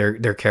both play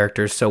their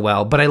characters so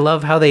well, but I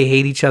love how they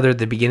hate each other at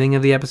the beginning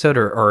of the episode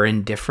or are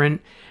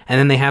indifferent. And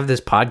then they have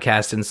this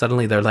podcast and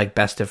suddenly they're like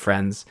best of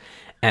friends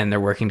and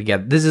they're working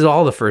together. This is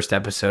all the first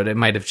episode. It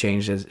might've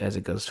changed as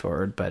it goes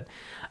forward, but,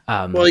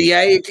 well,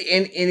 yeah. And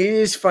it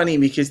is funny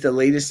because the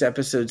latest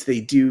episodes,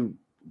 they do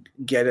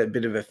get a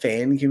bit of a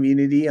fan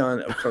community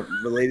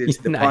related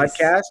to the nice.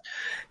 podcast,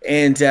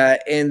 and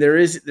there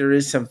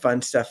is some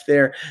fun stuff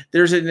there.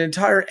 There's an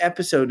entire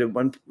episode of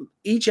one.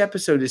 Each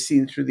episode is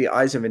seen through the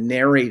eyes of a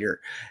narrator,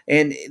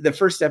 and the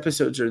first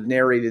episodes are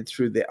narrated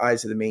through the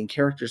eyes of the main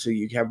character. So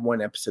you have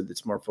one episode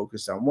that's more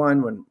focused on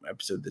one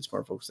episode that's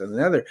more focused on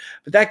another.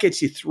 But that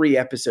gets you 3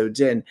 episodes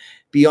in.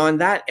 Beyond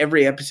that,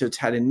 every episode's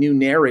had a new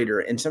narrator,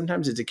 and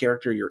sometimes it's a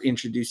character you're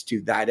introduced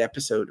to that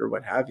episode or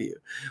what have you.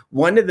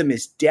 One of them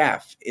is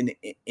deaf.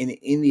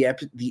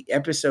 The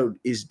episode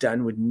is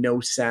done with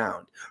no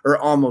sound or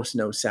almost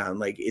no sound.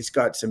 Like it's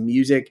got some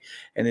music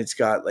and it's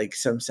got like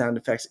some sound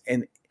effects,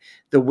 and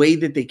the way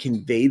that they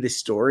convey the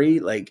story,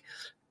 like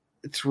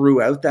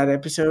throughout that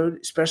episode,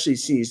 especially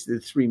since the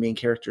 3 main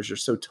characters are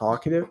so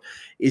talkative,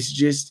 is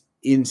just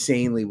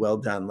insanely well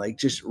done. Like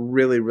just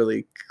really,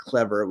 really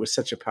clever. It was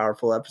such a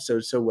powerful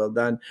episode. So well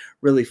done.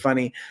 Really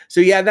funny. So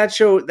yeah, that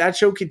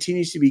show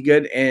continues to be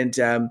good. And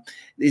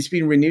it's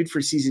been renewed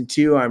for season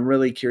 2. I'm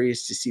really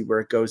curious to see where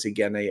it goes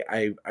again.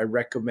 I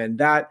recommend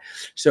that.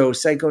 So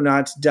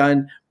Psychonauts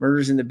done.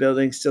 Murders in the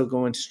Building still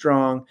going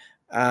strong.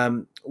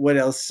 What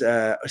else?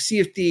 Sea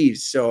of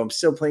Thieves. So I'm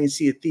still playing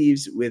Sea of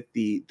Thieves with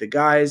the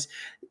guys.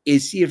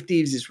 Sea of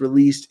Thieves has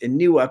released a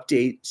new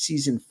update,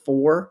 season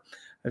 4.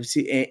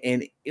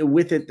 And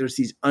with it, there's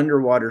these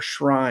underwater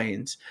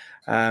shrines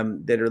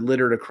that are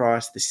littered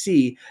across the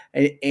sea,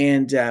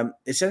 and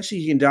essentially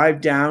you can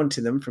dive down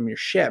to them from your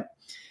ship.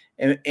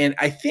 And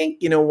I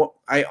think, you know,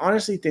 I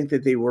honestly think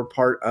that they were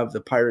part of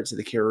the Pirates of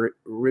the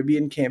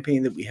Caribbean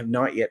campaign that we have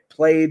not yet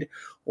played,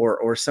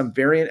 or some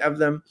variant of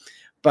them.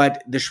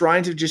 But the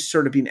shrines have just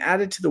sort of been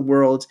added to the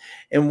world,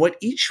 and what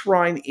each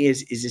shrine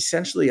is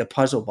essentially a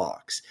puzzle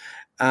box.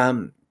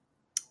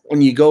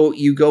 When you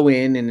go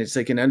in, and it's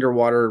like an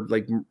underwater,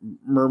 like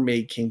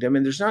mermaid kingdom,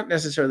 and there's not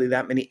necessarily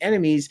that many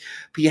enemies,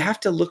 but you have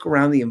to look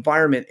around the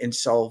environment and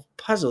solve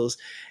puzzles.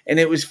 And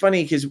it was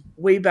funny because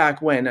way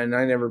back when, and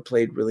I never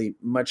played really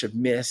much of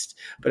Myst,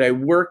 but I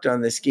worked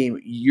on this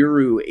game,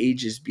 Uru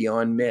Ages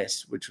Beyond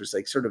Myst, which was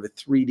like sort of a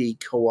 3D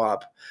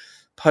co-op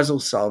puzzle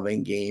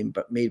solving game,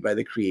 but made by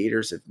the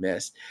creators of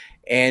Myst.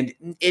 And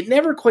it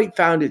never quite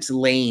found its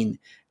lane.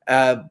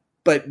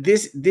 But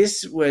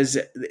this was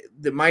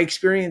my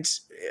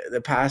experience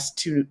the past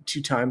two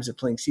times of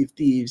playing Sea of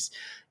Thieves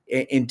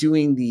and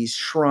doing these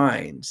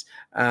shrines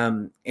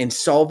and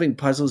solving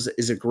puzzles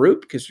as a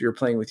group, because you're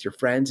playing with your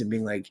friends and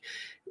being like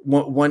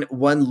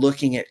one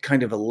looking at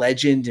kind of a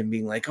legend and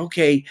being like,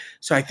 okay,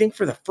 so I think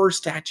for the first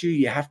statue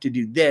you have to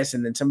do this,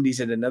 and then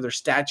somebody's at another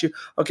statue.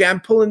 Okay, I'm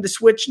pulling the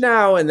switch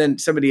now, and then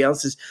somebody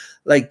else is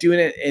like doing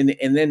it,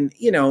 and then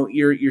you know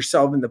you're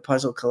solving the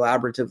puzzle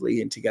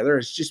collaboratively and together.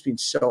 It's just been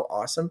so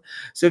awesome.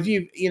 So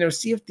if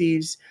Sea of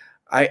Thieves,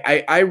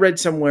 I read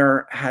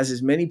somewhere has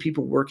as many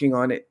people working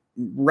on it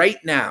right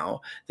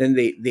now than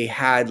they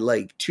had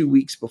like 2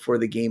 weeks before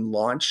the game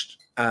launched.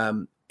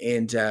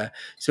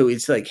 So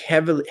it's like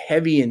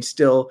heavy and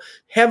still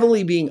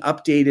heavily being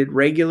updated,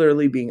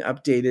 regularly being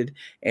updated.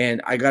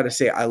 And I got to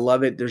say, I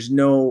love it. There's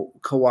no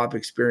co-op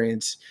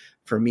experience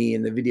for me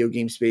in the video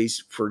game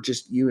space for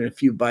just you and a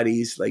few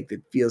buddies like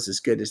that feels as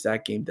good as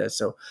that game does.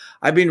 So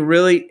I've been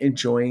really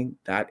enjoying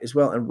that as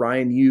well. And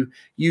Ryan,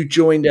 you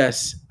joined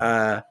us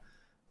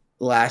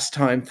last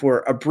time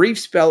for a brief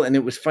spell, and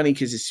it was funny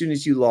because as soon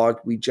as you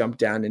logged, we jumped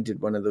down and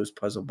did one of those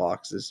puzzle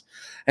boxes,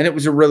 and it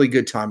was a really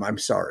good time. I'm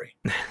sorry.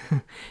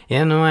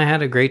 Yeah, no, I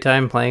had a great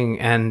time playing,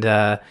 and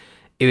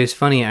it was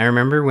funny. I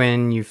remember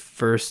when you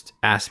first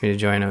asked me to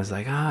join, I was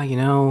like, I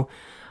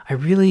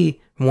really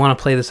want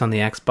to play this on the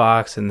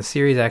Xbox, and the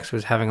Series X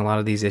was having a lot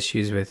of these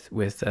issues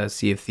with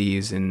Sea of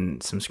Thieves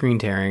and some screen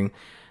tearing.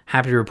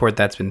 Happy to report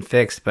that's been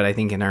fixed, but I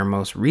think in our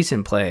most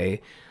recent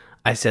play,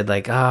 I said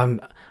like, I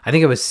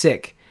think I was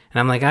sick. And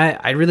I'm like,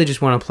 I really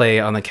just want to play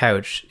on the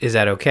couch. Is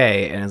that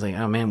okay? And it's like,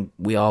 oh man,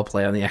 we all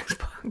play on the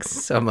Xbox.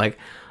 So I'm like,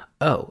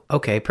 oh,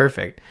 okay,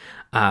 perfect.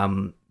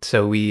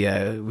 So we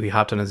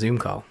hopped on a Zoom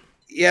call.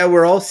 Yeah,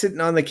 we're all sitting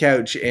on the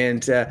couch,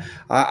 and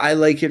I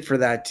like it for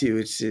that too.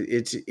 It's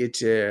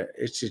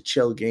a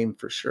chill game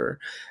for sure.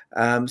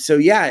 So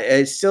yeah,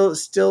 it's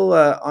still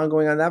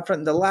ongoing on that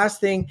front. The last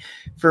thing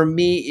for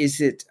me is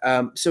that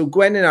so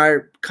Gwen and I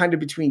are kind of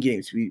between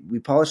games. We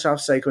polished off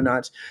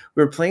Psychonauts.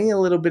 We were playing a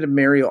little bit of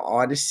Mario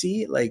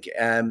Odyssey, like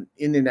we're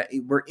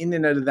in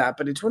and out of that.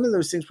 But it's one of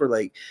those things where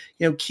like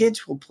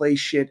kids will play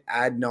shit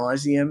ad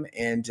nauseum,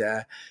 and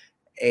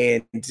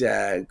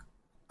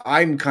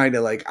I'm kind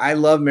of like, I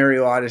love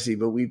Mario Odyssey,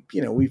 but we've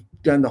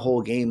done the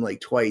whole game like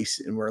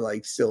twice, and we're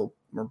like still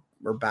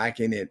we're back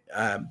in it.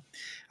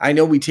 I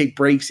know we take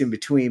breaks in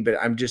between, but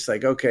I'm just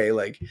like, okay,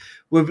 like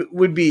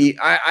would be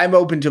I'm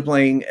open to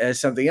playing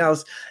something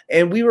else.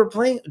 And we were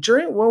playing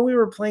when we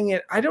were playing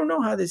it. I don't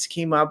know how this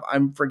came up.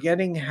 I'm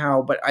forgetting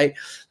how, but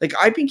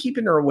I've been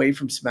keeping her away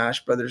from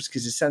Smash Brothers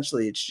because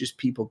essentially it's just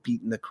people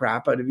beating the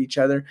crap out of each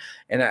other.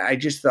 And I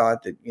just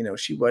thought that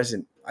she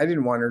wasn't. I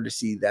didn't want her to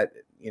see that.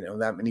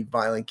 That many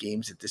violent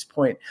games at this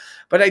point.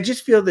 But I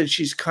just feel that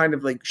she's kind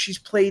of like, she's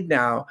played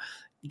now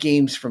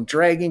games from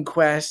Dragon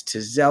Quest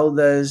to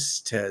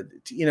Zelda's to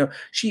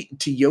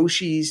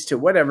Yoshi's to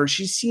whatever.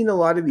 She's seen a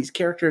lot of these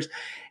characters.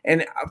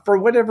 And for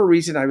whatever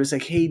reason, I was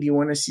like, hey, do you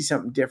want to see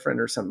something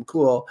different or something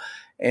cool?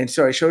 And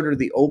so I showed her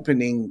the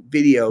opening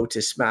video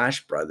to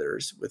Smash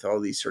Brothers with all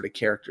these sort of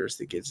characters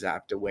that get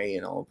zapped away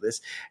and all of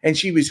this. And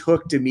she was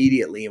hooked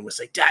immediately and was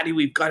like, Daddy,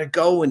 we've got to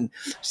go and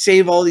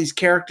save all these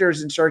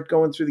characters and start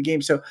going through the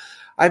game. So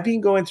I've been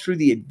going through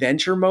the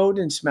adventure mode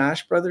in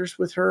Smash Brothers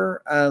with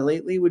her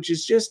lately, which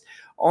is just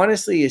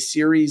honestly a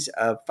series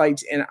of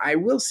fights. And I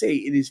will say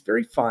it is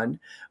very fun,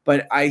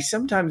 but I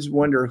sometimes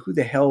wonder who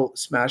the hell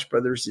Smash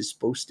Brothers is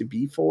supposed to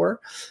be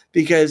for,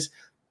 because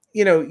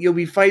you'll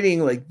be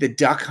fighting like the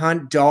Duck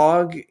Hunt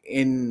dog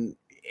and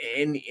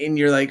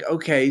you're like,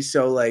 okay,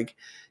 so like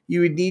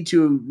you would need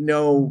to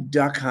know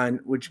Duck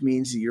Hunt, which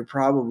means that you're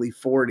probably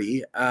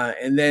 40.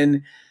 And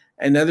then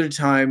another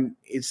time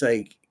it's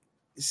like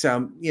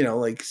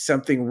like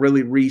something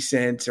really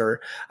recent,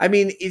 or I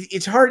mean,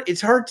 it's hard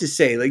to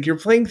say. Like you're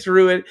playing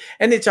through it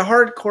and it's a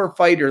hardcore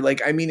fighter.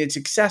 Like, I mean, it's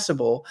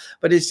accessible,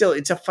 but it's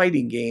a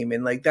fighting game.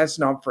 And like, that's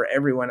not for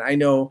everyone. I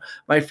know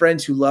my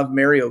friends who love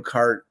Mario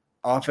Kart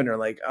often are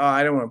like, oh,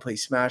 I don't want to play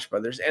Smash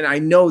Brothers. And I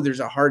know there's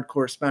a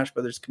hardcore Smash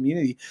Brothers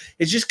community.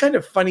 It's just kind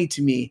of funny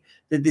to me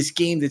that this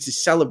game that's a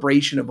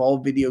celebration of all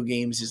video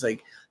games is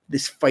like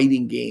this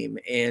fighting game.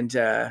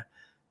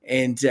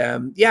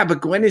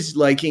 But Gwen is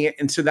liking it.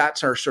 And so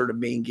that's our sort of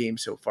main game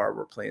so far.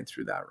 We're playing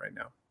through that right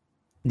now.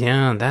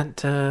 Yeah,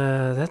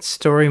 that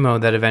story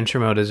mode, that adventure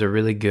mode is a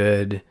really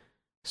good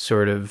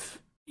sort of,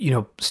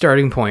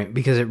 starting point,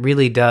 because it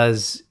really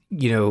does,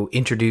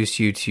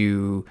 introduce you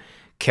to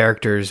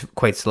characters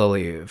quite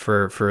slowly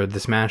for the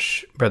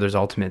Smash Brothers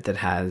Ultimate that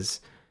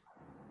has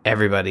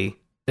everybody.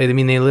 I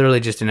mean, they literally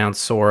just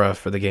announced Sora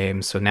for the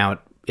game, so now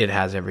it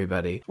has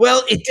everybody.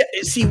 Well,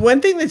 one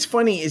thing that's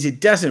funny is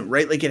it doesn't,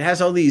 right? Like it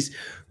has all these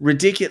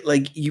ridiculous,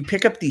 like you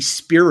pick up these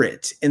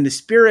spirits, and the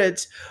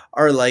spirits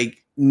are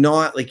like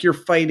not like you're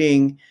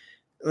fighting.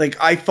 Like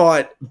I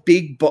fought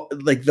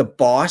like the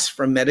boss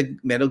from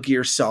Metal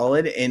Gear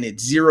Solid, and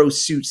it's Zero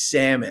Suit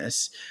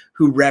Samus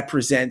who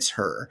represents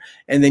her.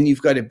 And then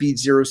you've got to beat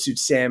Zero Suit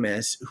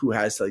Samus, who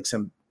has like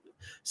some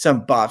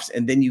buffs,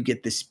 and then you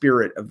get the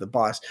spirit of the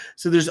boss.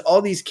 So there's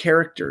all these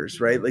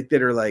characters, right? Like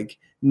that are like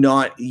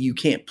you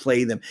can't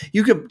play them.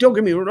 You could, don't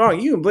get me wrong,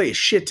 you can play a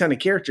shit ton of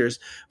characters,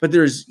 but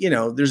there's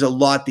a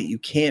lot that you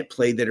can't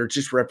play that are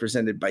just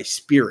represented by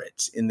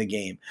spirits in the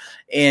game.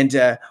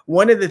 And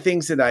one of the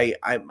things that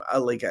I'm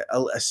like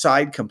a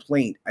side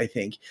complaint, I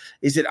think,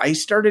 is that I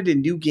started a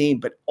new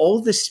game, but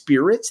all the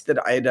spirits that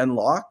I had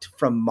unlocked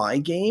from my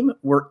game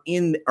are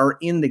in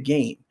the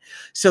game.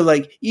 So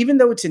like, even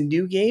though it's a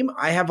new game,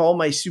 I have all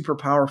my super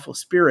powerful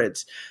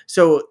spirits.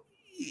 So,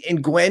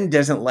 and Gwen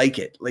doesn't like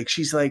it. Like,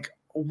 she's like,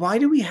 why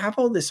do we have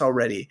all this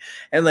already?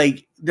 And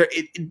like,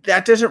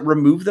 that doesn't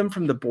remove them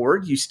from the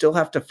board. You still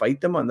have to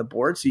fight them on the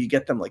board. So you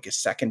get them like a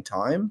second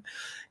time.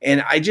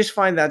 And I just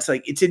find that's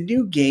like, it's a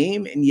new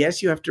game. And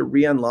yes, you have to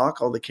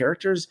re-unlock all the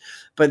characters,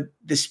 but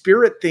the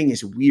spirit thing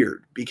is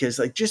weird, because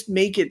like, just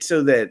make it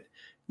so that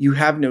you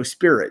have no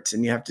spirits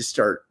and you have to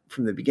start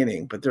from the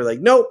beginning. But they're like,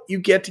 nope, you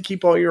get to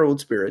keep all your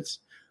old spirits.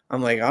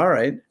 I'm like, all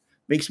right,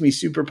 makes me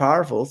super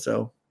powerful.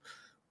 So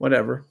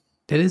whatever.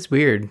 It is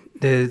weird.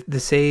 The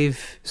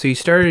save. So you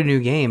started a new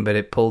game, but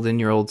it pulled in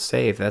your old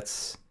save.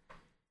 That's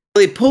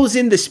It pulls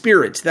in the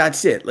spirits.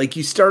 That's it. Like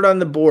you start on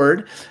the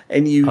board,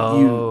 and you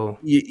have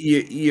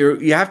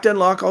to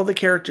unlock all the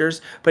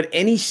characters, but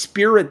any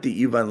spirit that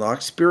you've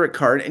unlocked, spirit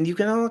card, and you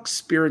can unlock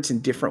spirits in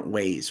different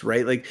ways,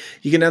 right? Like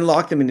you can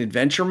unlock them in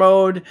adventure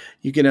mode,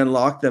 you can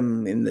unlock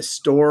them in the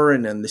store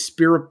and on the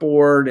spirit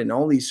board and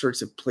all these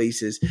sorts of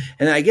places.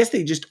 And I guess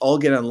they just all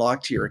get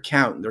unlocked to your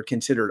account and they're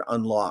considered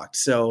unlocked.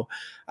 So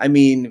I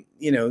mean,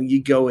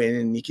 you go in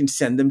and you can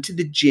send them to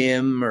the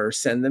gym or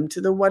send them to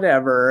the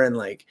whatever. And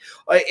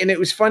and it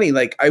was funny,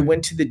 like I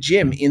went to the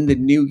gym in the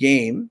new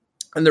game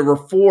and there were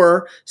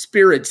 4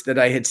 spirits that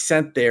I had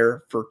sent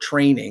there for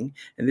training.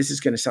 And this is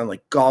going to sound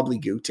like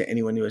gobbledygook to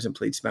anyone who hasn't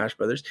played Smash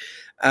Brothers.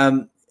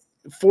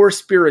 4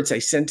 spirits I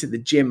sent to the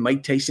gym,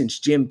 Mike Tyson's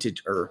gym to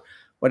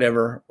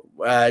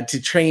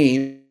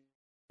train.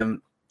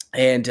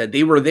 And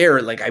they were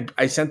there. Like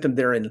I sent them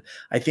there in,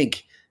 I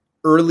think,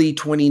 early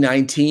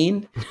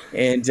 2019,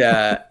 and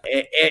I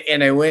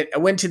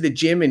went to the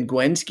gym in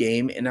Gwen's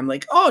game, and I'm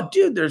like, oh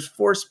dude, there's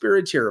 4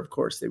 spirits here. Of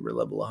course they were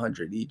level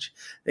 100 each.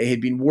 They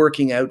had been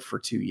working out for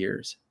 2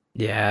 years.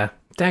 Yeah,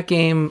 that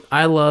game.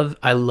 I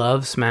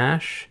love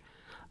Smash.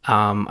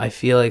 I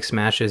feel like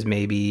Smash is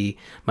maybe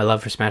my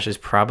love for Smash is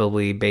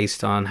probably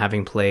based on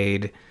having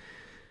played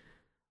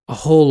a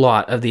whole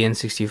lot of the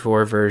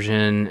N64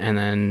 version, and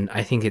then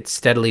I think it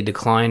steadily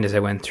declined as I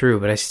went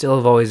through, but I still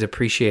have always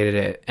appreciated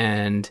it.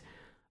 And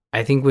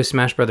I think with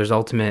Smash Brothers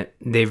Ultimate,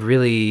 they've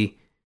really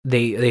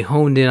they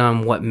honed in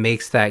on what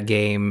makes that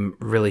game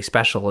really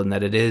special, and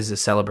that it is a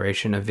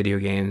celebration of video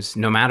games,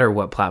 no matter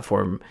what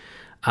platform.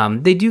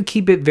 They do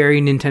keep it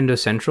very Nintendo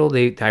central.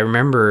 I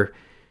remember,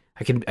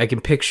 I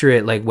can picture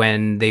it like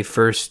when they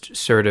first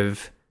sort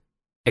of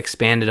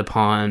expanded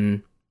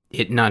upon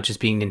it not just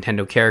being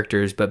Nintendo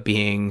characters, but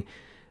being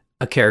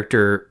a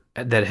character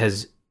that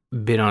has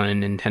been on a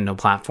Nintendo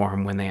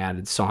platform when they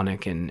added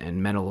Sonic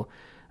and Metal.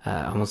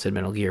 I almost said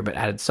Metal Gear, but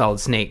added Solid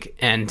Snake.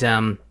 And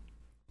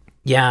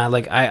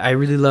I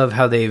really love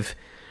how they've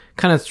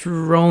kind of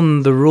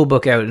thrown the rule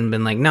book out and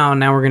been like, no,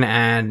 now we're going to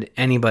add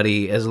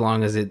anybody as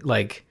long as it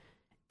like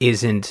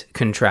isn't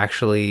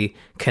contractually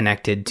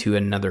connected to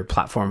another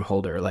platform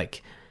holder,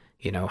 like,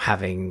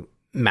 having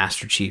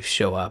Master Chief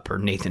show up or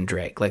Nathan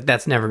Drake. Like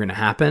that's never going to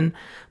happen.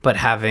 But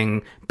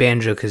having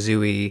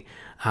Banjo-Kazooie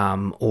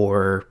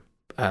or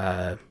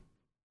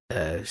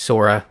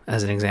Sora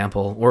as an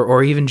example,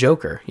 or even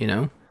Joker,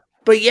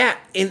 But yeah,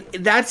 and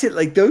that's it.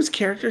 Like those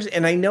characters,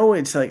 and I know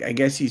it's like, I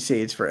guess you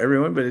say it's for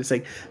everyone, but it's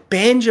like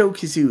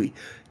Banjo-Kazooie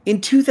in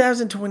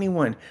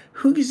 2021.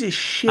 Who gives a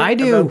shit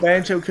about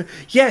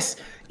Banjo-Kazooie?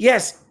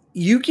 Yes,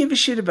 you give a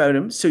shit about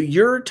him. So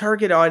your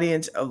target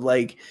audience of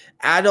like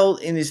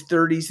adult in his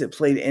 30s that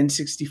played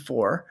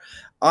N64.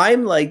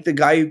 I'm like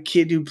the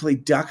kid who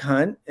played Duck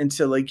Hunt. And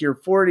so like you're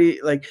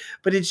 40, like,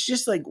 but it's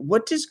just like,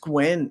 what does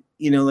Gwen,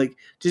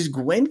 does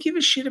Gwen give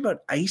a shit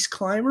about ice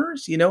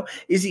climbers?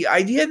 Is the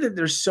idea that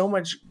there's so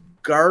much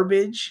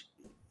garbage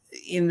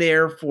in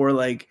there for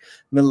like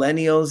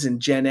millennials and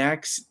Gen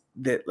X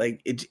that like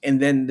it, and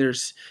then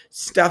there's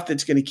stuff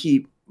that's going to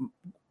keep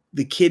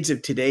the kids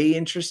of today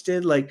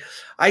interested. Like,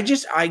 I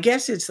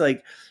guess it's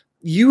like,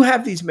 you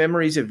have these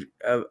memories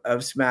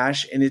of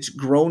Smash, and it's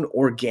grown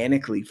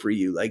organically for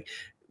you. Like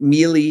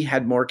Melee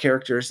had more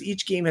characters.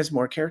 Each game has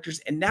more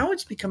characters. And now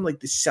it's become like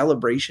the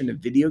celebration of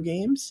video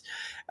games.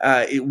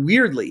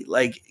 Weirdly,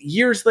 like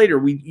years later,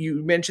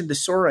 you mentioned the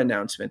Sora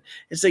announcement.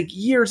 It's like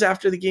years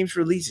after the game's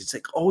release. It's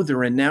like, oh,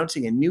 they're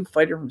announcing a new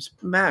fighter from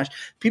Smash.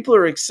 People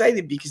are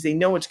excited because they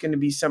know it's going to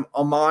be some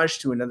homage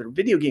to another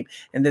video game,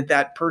 and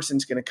that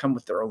person's going to come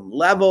with their own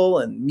level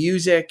and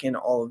music and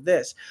all of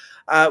this,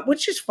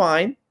 which is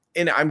fine.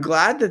 And I'm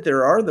glad that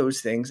there are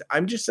those things.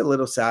 I'm just a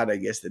little sad, I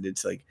guess, that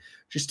it's like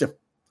just a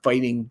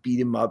fighting,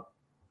 beat 'em up,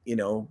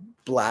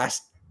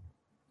 blast,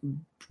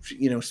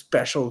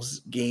 specials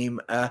game.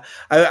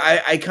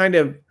 I kind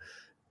of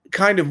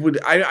would.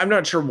 I'm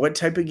not sure what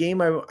type of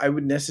game I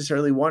would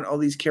necessarily want all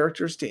these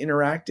characters to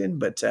interact in,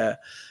 but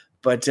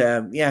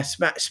yeah,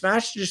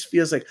 Smash just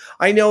feels like,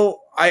 I know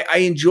I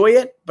enjoy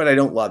it, but I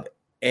don't love it.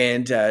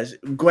 And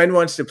Gwen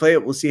wants to play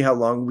it. We'll see how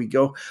long we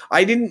go.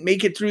 I didn't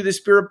make it through the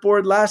spirit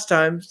board last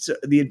time, so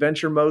the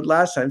adventure mode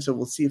last time, so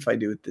we'll see if I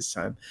do it this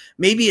time.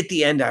 Maybe at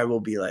the end I will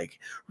be like,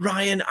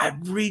 Ryan,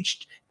 I've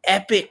reached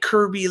epic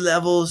Kirby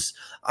levels.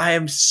 I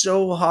am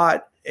so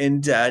hot.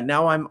 And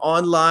now I'm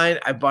online.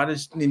 I bought a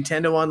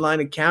Nintendo Online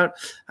account.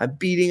 I'm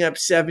beating up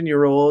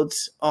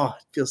 7-year-olds. Oh,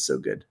 it feels so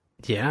good.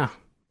 Yeah.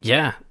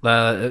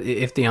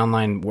 If the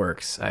online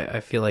works.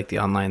 I feel like the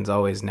online's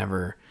always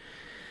never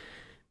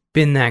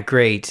been that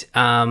great.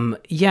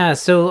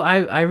 So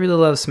I really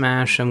love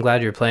Smash. I'm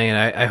glad you're playing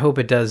it. I hope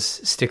it does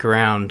stick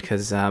around,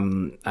 because I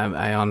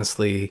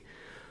honestly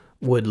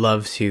would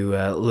love to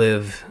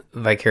live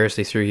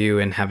vicariously through you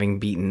and having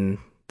beaten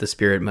the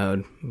spirit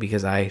mode,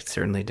 because I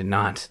certainly did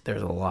not.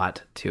 There's a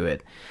lot to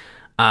it.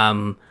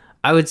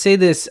 I would say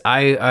this.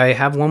 I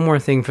have one more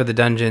thing for the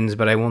dungeons,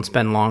 but I won't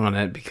spend long on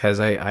it because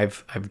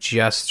I've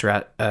just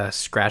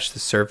scratched the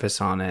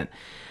surface on it.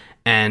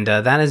 And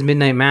that is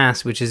Midnight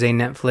Mass, which is a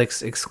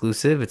Netflix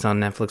exclusive. It's on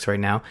Netflix right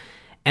now.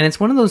 And it's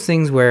one of those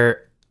things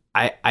where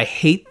I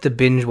hate the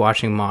binge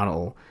watching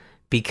model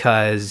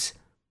because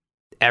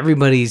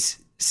everybody's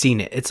seen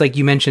it. It's like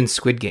you mentioned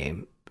Squid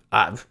Game.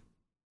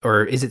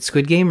 Or is it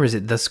Squid Game or is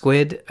it The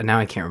Squid? Now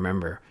I can't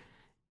remember.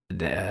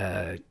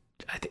 I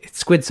think it's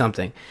Squid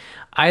something.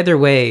 Either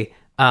way,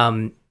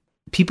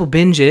 people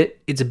binge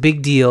it. It's a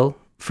big deal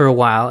for a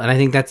while. And I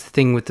think that's the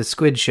thing with the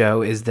Squid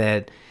show is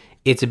that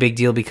it's a big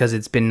deal because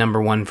it's been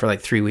number one for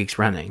like 3 weeks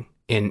running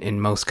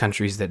in most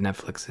countries that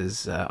Netflix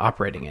is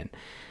operating in.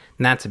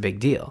 And that's a big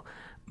deal.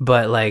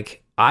 But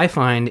like, I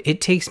find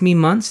it takes me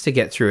months to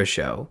get through a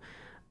show.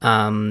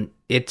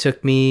 It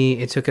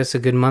took us a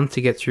good month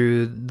to get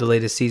through the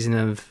latest season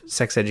of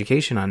Sex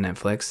Education on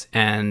Netflix,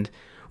 and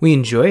we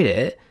enjoyed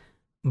it.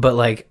 But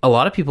like, a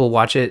lot of people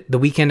watch it the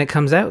weekend it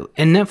comes out,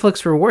 and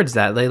Netflix rewards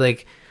that. They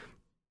like,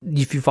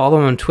 if you follow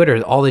them on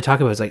Twitter, all they talk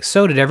about is like,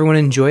 so did everyone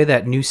enjoy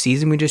that new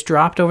season we just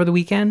dropped over the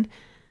weekend?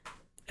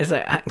 It's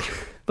like,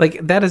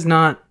 like that is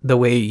not the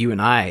way you and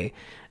I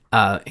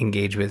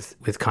engage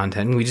with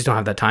content. We just don't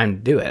have that time to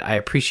do it. I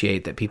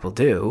appreciate that people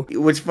do.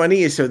 What's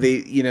funny is, so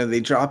they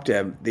dropped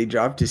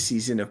a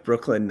season of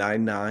Brooklyn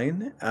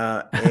Nine-Nine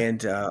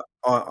and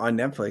on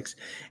Netflix,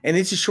 and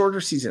it's a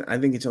shorter season. I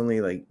think it's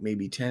only like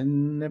maybe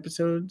 10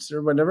 episodes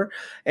or whatever.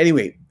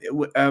 Anyway,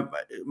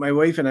 my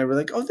wife and I were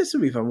like, "Oh, this will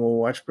be fun.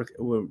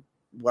 We'll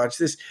watch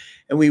this,"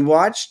 and we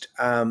watched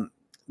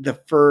the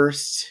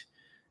first,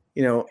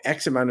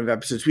 X amount of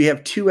episodes. We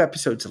have 2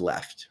 episodes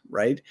left,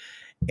 right?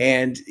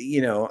 And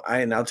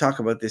I'll talk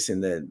about this in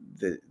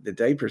the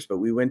diapers, but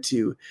we went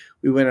on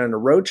a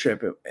road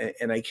trip,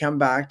 and I come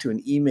back to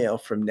an email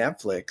from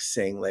Netflix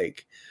saying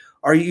like,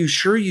 "Are you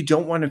sure you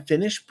don't want to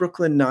finish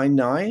Brooklyn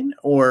Nine-Nine?"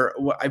 Or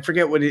I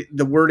forget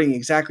the wording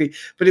exactly,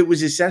 but it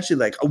was essentially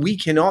like, "We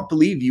cannot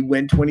believe you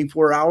went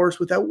 24 hours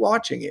without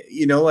watching it."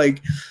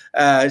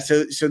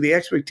 So the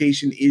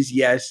expectation is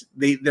yes.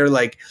 They're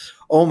like,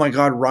 "Oh my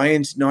God,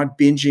 Ryan's not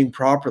binging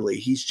properly.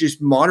 He's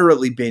just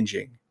moderately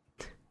binging."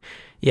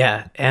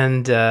 Yeah,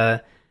 and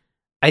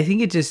I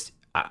think it just,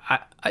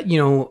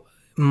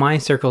 my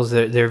circles,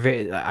 they're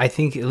very, I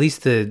think at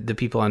least the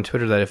people on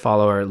Twitter that I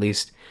follow are at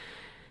least,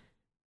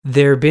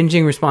 they're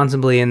binging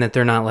responsibly in that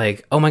they're not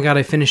like, "Oh my God,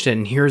 I finished it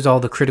and here's all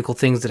the critical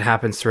things that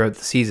happens throughout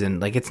the season."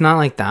 Like, it's not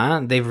like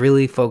that. They've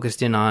really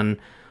focused in on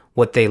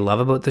what they love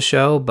about the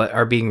show, but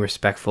are being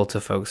respectful to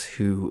folks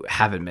who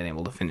haven't been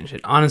able to finish it.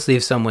 Honestly,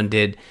 if someone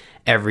did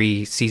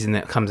every season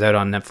that comes out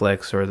on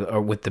Netflix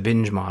or with the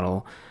binge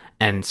model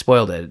and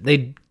spoiled it,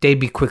 they'd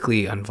be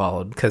quickly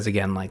unfollowed because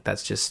again, like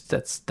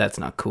that's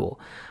not cool.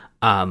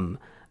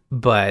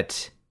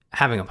 But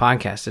having a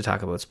podcast to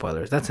talk about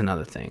spoilers, that's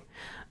another thing.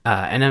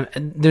 And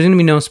there's going to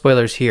be no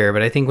spoilers here,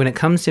 but I think when it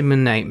comes to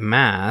Midnight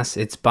Mass,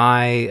 it's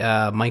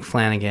by Mike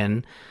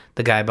Flanagan,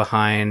 the guy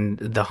behind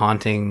the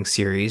Haunting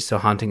series, so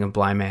Haunting of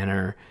Bly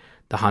Manor,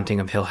 The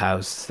Haunting of Hill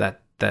House,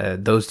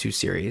 those 2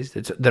 series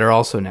that are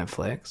also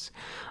Netflix.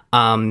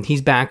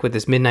 He's back with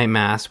this Midnight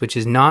Mass, which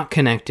is not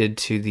connected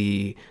to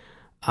the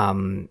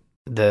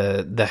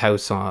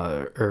house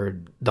or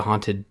the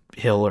haunted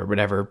hill or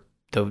whatever,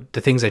 the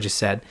things I just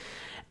said.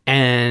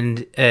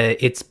 And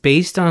it's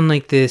based on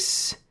like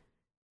this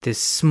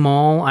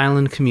small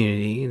island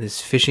community,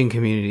 this fishing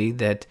community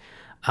that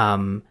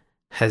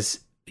has,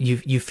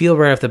 you feel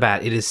right off the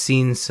bat, it has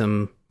seen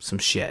some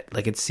shit.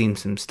 Like, it's seen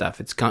some stuff.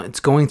 It's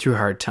going through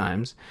hard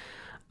times.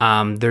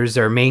 There's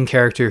our main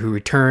character who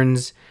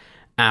returns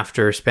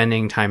after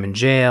spending time in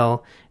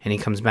jail, and he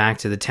comes back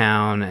to the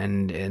town,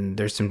 and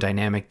there's some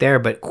dynamic there.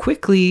 But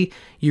quickly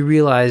you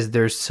realize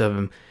there's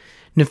some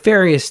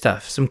nefarious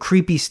stuff, some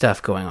creepy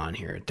stuff going on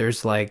here.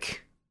 There's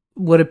like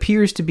what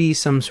appears to be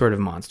some sort of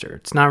monster.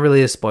 It's not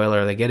really a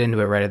spoiler. They get into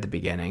it right at the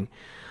beginning.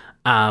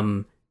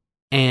 But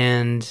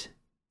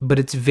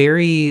it's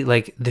very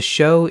like, the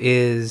show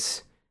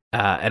is,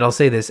 and I'll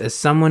say this as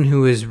someone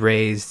who is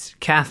raised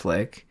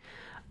Catholic,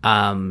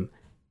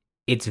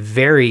 it's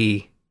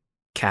very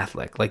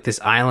Catholic. Like, this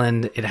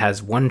island, it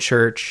has one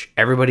church.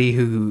 Everybody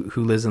who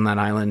lives on that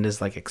island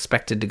is like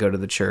expected to go to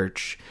the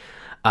church.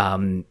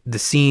 The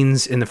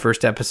scenes in the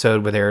first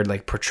episode where they're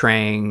like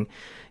portraying,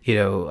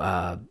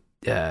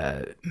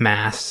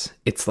 mass,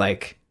 it's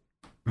like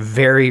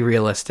very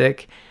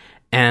realistic.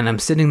 And I'm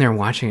sitting there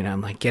watching it, and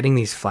I'm like getting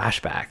these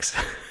flashbacks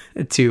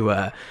to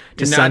You're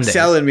Sunday. not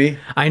selling me.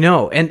 I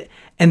know, and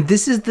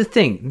this is the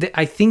thing.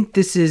 I think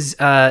this is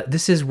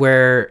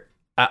where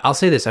I'll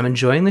say this: I'm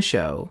enjoying the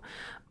show,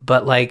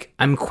 but like,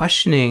 I'm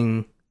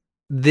questioning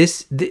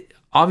this.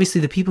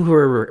 Obviously, the people who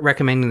are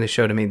recommending the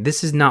show to me,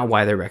 this is not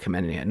why they're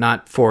recommending it.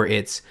 Not for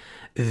its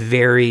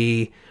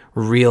very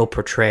real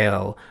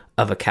portrayal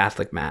of a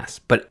Catholic mass,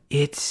 but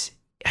it's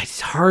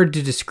hard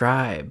to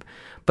describe.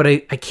 But I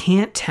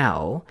can't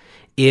tell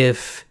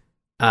if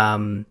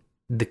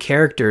the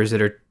characters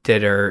that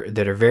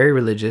are very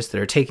religious, that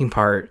are taking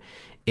part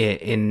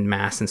in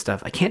mass and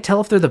stuff. I can't tell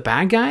if they're the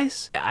bad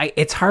guys.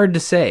 It's hard to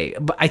say,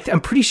 but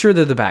I'm pretty sure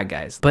they're the bad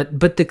guys.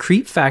 But the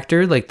creep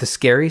factor, like the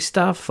scary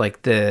stuff,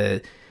 like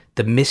the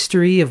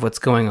mystery of what's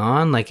going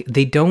on, like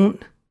they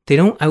don't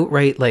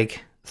outright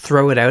like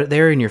throw it out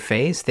there in your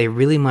face. They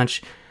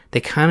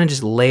kind of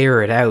just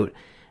layer it out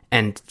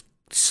and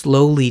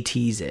slowly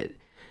tease it.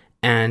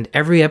 And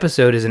every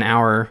episode is an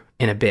hour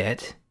and a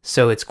bit,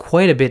 so it's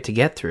quite a bit to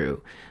get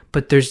through.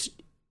 But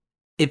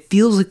it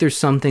feels like there's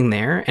something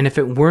there, and if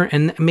it weren't,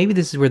 and maybe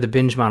this is where the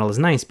binge model is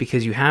nice,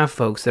 because you have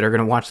folks that are going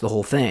to watch the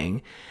whole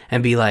thing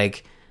and be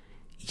like,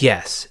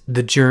 yes,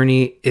 the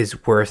journey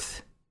is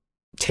worth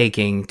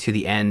taking to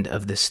the end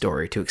of this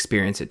story to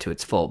experience it to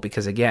its full.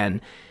 Because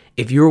again,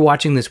 if you were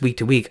watching this week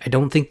to week, I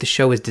don't think the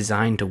show is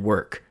designed to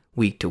work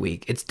week to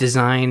week. It's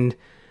designed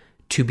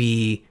to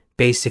be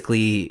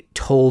basically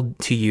told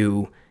to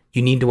you,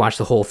 you need to watch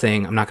the whole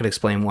thing. I'm not going to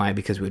explain why,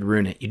 because it would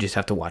ruin it. You just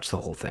have to watch the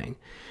whole thing,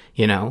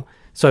 you know?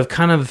 So I've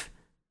kind of,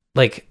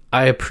 like,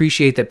 I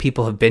appreciate that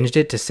people have binged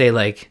it to say,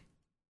 like,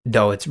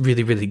 no, it's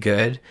really, really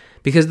good.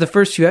 Because the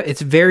first few,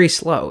 it's very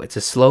slow. It's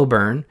a slow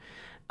burn.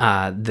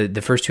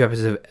 The first two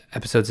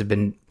episodes have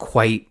been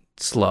quite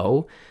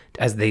slow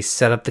as they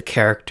set up the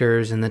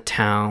characters in the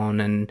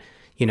town. And,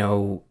 you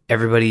know,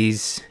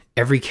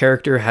 every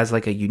character has,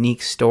 like, a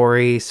unique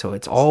story. So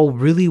it's all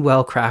really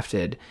well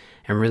crafted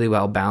and really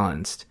well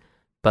balanced.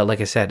 But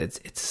like I said,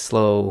 it's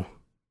slow.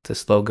 It's a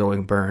slow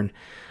going burn.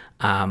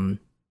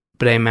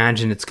 But I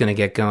imagine it's going to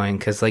get going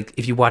because, like,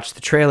 if you watch the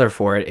trailer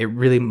for it, it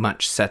really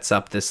much sets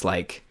up this,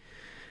 like,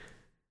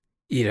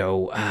 you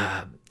know,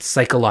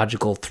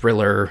 psychological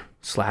thriller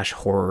 /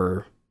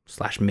 horror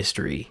 /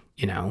 mystery,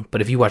 you know. But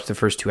if you watch the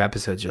first two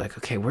episodes, you're like,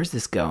 okay, where's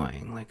this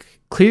going? Like,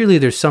 clearly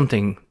there's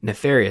something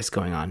nefarious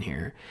going on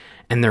here.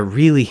 And they're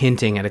really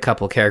hinting at a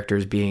couple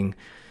characters being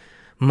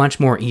much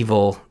more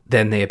evil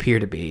than they appear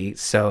to be.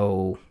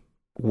 So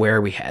where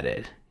are we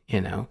headed, you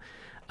know?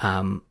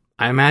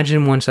 I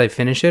imagine once I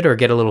finish it or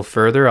get a little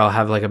further, I'll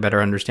have like a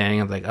better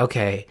understanding of like,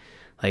 okay,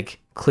 like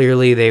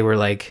clearly they were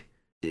like,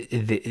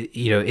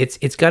 you know,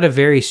 it's got a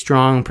very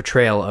strong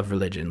portrayal of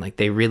religion. Like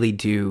they really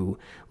do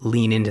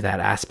lean into that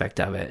aspect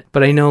of it.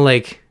 But I know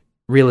like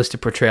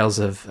realistic portrayals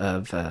of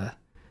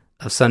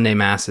Sunday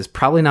Mass is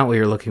probably not what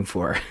you're looking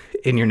for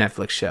in your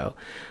Netflix show.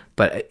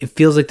 But it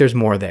feels like there's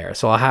more there.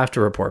 So I'll have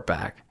to report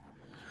back.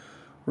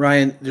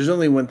 Ryan, there's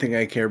only one thing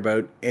I care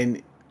about,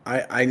 and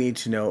I need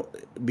to know,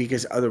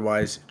 because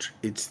otherwise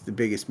it's the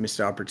biggest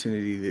missed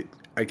opportunity that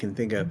I can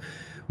think of.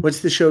 What's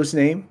the show's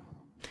name?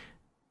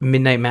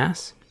 Midnight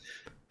Mass.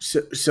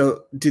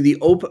 So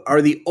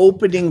are the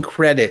opening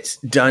credits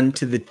done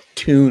to the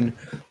tune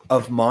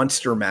of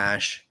Monster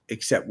Mash,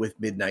 except with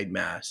Midnight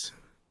Mass?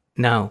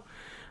 No,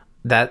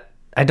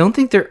 I don't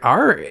think there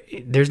are.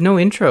 There's no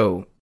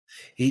intro.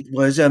 It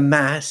was a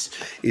mass.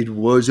 It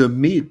was a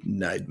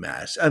midnight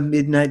mass. A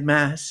midnight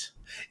mass.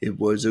 It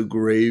was a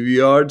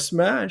graveyard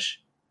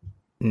smash.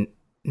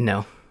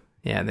 No.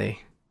 Yeah,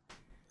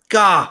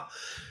 Gah!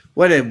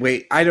 What a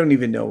wait. I don't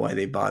even know why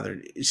they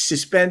bothered.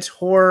 Suspense,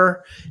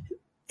 horror,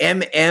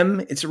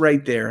 it's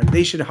right there.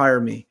 They should hire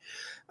me.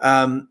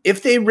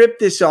 If they rip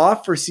this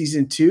off for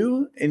season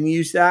 2 and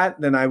use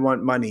that, then I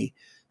want money.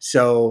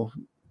 So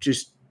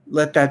just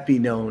let that be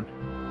known.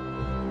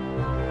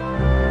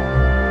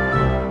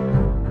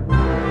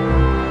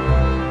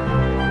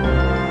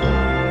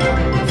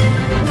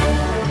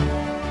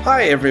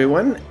 Hi,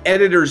 everyone.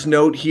 Editor's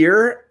note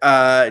here.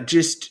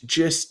 Just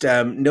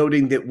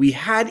noting that we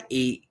had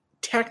a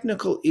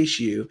technical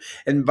issue,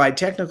 and by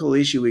technical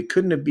issue, it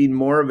couldn't have been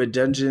more of a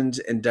Dungeons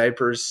and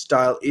Diapers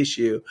style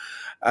issue,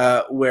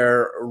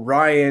 where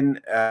Ryan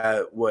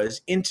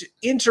was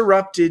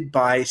interrupted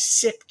by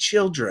sick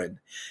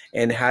children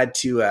and had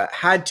to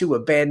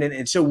abandon.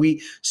 And so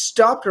we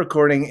stopped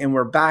recording, and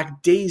we're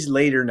back days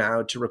later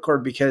now to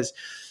record because,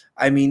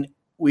 I mean,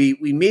 we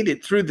made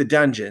it through the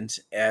dungeons,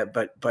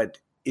 but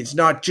it's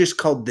not just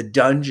called the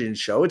Dungeon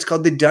Show. It's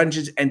called the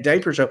Dungeons and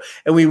Diapers Show.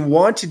 And we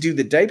want to do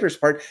the diapers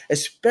part,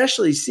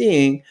 especially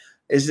seeing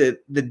is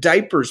that the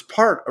diapers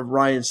part of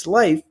Ryan's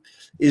life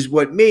is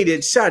what made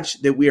it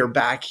such that we are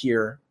back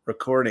here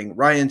recording.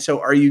 Ryan,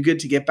 so are you good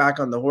to get back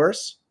on the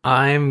horse?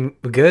 I'm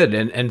good.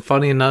 And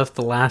funny enough,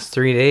 the last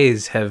 3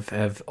 days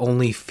have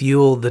only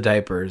fueled the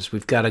diapers.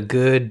 We've got a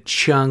good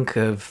chunk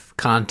of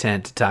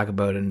content to talk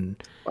about.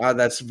 And wow,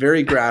 that's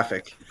very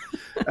graphic.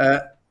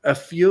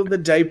 Fuel the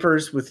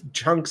diapers with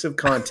chunks of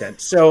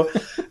content. So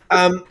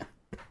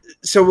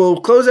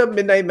we'll close up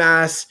Midnight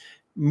Mass,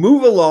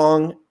 move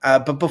along.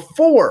 But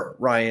before,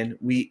 Ryan,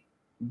 we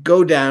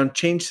go down,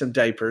 change some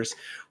diapers,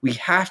 we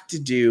have to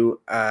do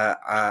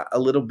a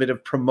little bit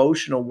of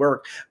promotional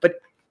work.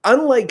 But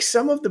unlike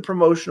some of the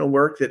promotional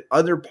work that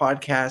other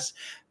podcasts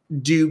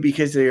do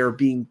because they are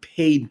being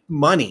paid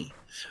money,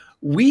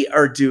 we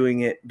are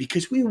doing it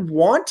because we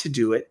want to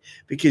do it,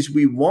 because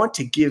we want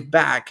to give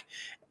back.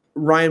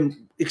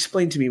 Ryan,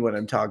 explain to me what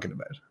I'm talking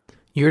about.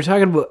 You're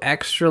talking about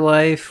Extra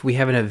Life. We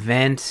have an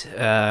event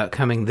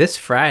coming this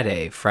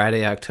Friday,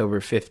 October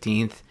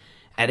 15th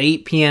at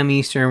 8 p.m.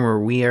 Eastern, where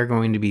we are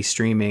going to be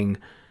streaming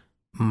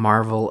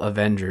Marvel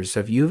Avengers. So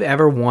if you've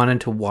ever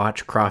wanted to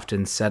watch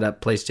Crofton set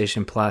up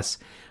PlayStation Plus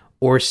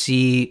or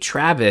see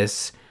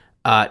Travis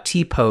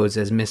T-pose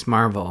as Miss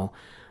Marvel,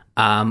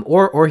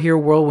 or hear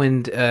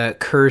Whirlwind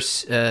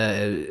curse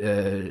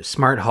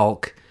Smart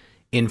Hulk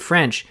in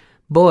French,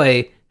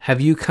 boy,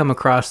 have you come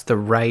across the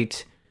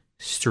right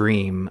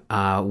stream.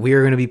 We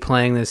are going to be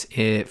playing this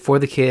for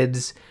the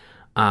kids,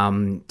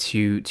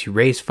 to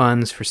raise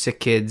funds for Sick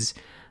Kids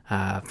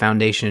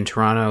Foundation in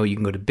Toronto. You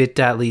can go to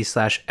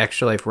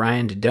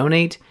bit.ly/extraliferyan to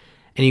donate,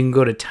 and you can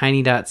go to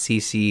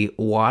tiny.cc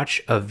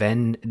watch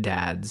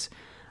Avendads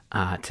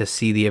to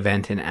see the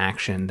event in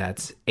action.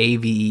 That's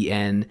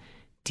AVENDADS,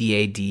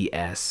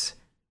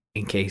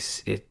 in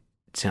case it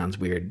sounds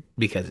weird,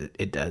 because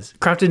it does.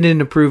 Crofton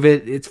didn't approve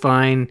it. It's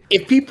fine.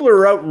 If people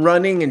are out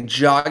running and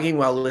jogging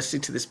while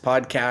listening to this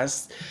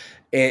podcast,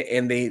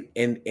 and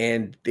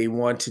they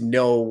want to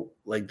know,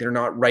 like, they're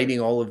not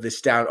writing all of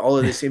this down, all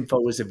of this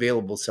info is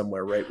available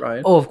somewhere, right,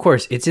 Ryan? Oh, of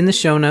course. It's in the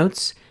show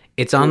notes.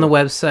 It's on the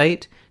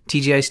website,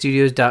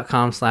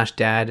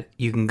 tgistudios.com/dad.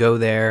 You can go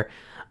there.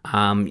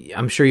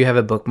 I'm sure you have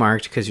it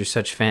bookmarked because you're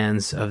such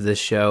fans of this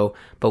show,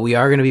 but we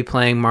are going to be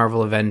playing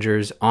Marvel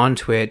Avengers on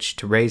Twitch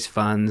to raise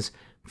funds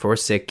for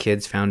Sick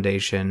Kids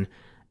Foundation.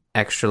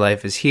 Extra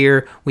Life is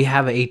here. We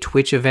have a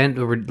Twitch event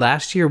where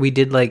last year we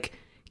did like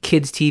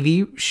kids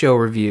TV show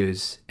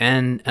reviews,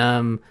 and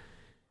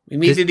we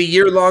made it a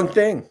year-long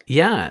thing.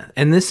 Yeah,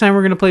 and this time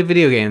we're going to play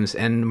video games,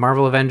 and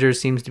Marvel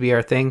Avengers seems to be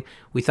our thing.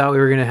 We thought we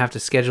were going to have to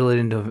schedule it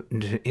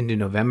into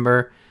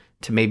November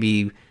to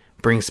maybe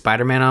bring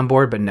Spider-Man on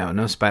board, but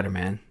no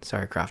Spider-Man.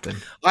 Sorry, Crofton.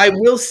 I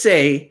will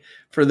say,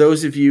 for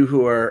those of you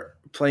who are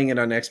playing it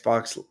on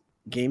Xbox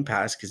Game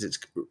Pass, because it's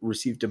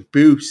received a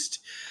boost,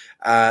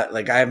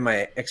 like I have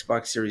my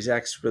Xbox Series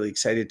X, really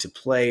excited to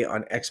play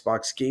on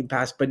Xbox Game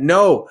Pass, but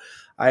no,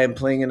 I am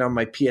playing it on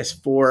my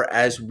PS4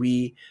 as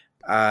we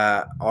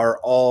are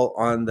all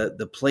on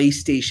the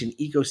PlayStation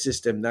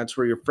ecosystem. That's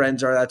where your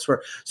friends are. That's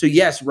where. So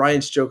yes,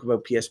 Ryan's joke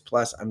about PS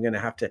Plus, I'm going to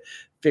have to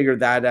figure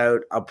that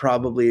out. I'll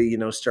probably,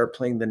 start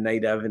playing the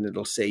night of, and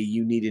it'll say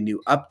you need a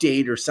new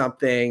update or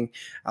something.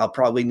 I'll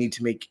probably need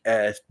to make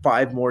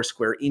 5 more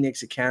Square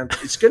Enix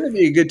accounts. It's going to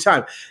be a good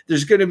time.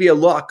 There's going to be a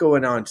lot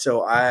going on.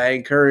 So I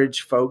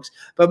encourage folks,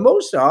 but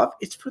most off,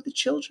 it's for the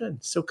children.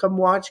 So come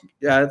watch,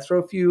 throw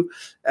a few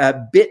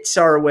bits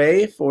our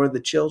way for the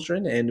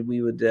children, and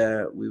we would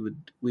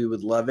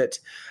love it.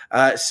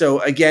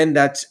 So again,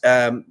 that's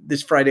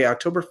this Friday,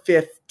 October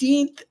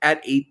 15th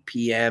at 8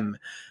 p.m.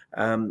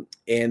 And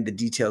the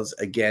details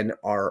again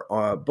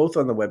are both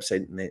on the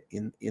website and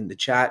in the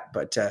chat,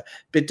 but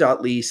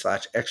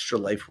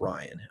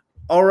bit.ly/extraliferyan.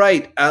 All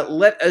right,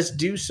 let us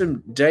do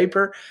some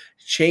diaper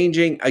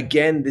changing.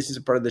 Again, this is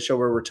a part of the show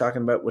where we're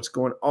talking about what's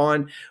going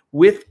on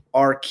with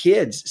our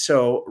kids.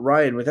 So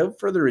Ryan, without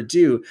further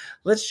ado,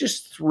 let's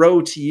just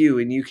throw to you,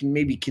 and you can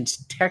maybe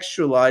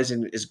contextualize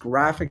in as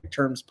graphic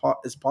terms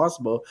as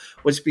possible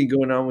what's been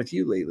going on with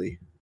you lately.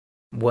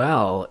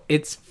 Well,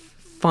 it's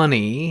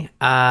funny.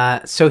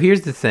 So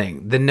here's the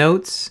thing. The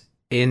notes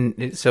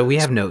so we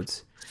have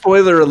notes.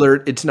 Spoiler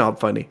alert, it's not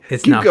funny.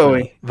 It's Keep not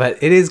going. Funny,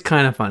 but it is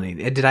kind of funny.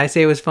 Did I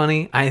say it was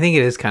funny? I think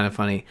it is kind of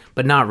funny,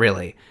 but not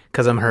really,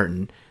 because I'm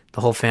hurting.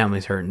 The whole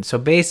family's hurting. So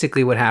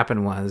basically what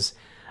happened was,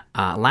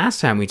 last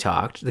time we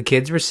talked, the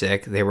kids were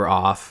sick, they were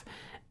off,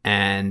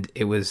 and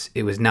it was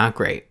not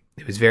great.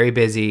 It was very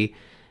busy,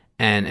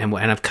 and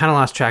I've kind of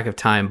lost track of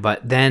time,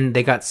 but then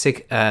they got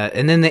sick,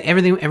 and then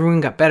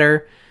everyone got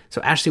better.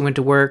 So Ashley went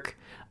to work.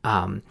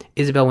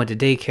 Isabel went to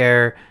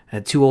daycare.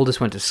 The 2 oldest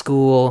went to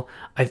school.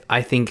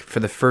 I think for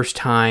the first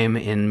time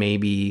in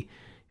maybe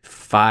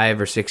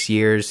 5 or 6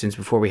 years since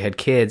before we had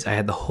kids, I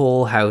had the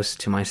whole house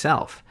to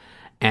myself,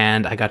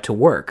 and I got to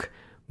work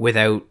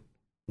without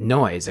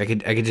noise. I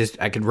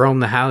could roam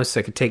the house.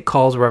 I could take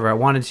calls wherever I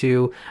wanted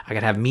to. I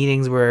could have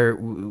meetings where,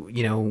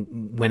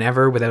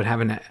 whenever, without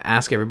having to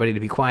ask everybody to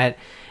be quiet.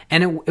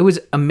 And it was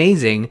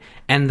amazing.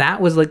 And that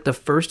was like the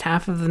first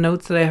half of the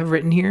notes that I have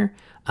written here.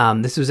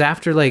 This was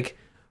after like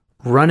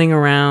running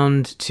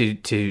around to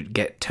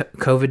get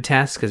COVID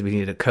tests, because we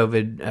needed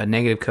a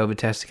negative COVID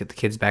test to get the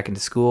kids back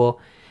into school.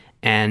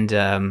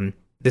 And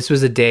this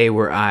was a day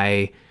where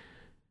I,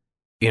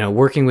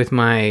 working with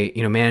my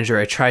manager,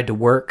 I tried to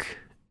work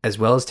as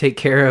well as take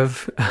care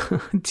of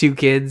 2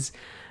 kids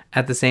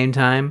at the same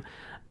time.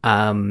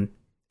 And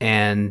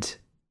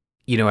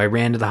I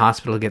ran to the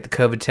hospital to get the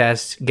COVID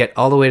test, get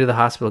all the way to the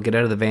hospital, get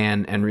out of the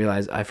van, and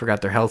realize I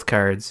forgot their health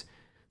cards.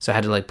 So I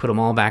had to put them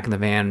all back in the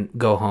van,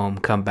 go home,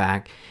 come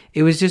back.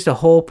 It was just a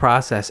whole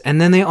process.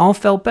 And then they all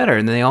felt better,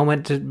 and then they all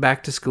went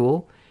back to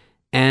school.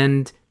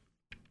 And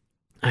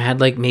I had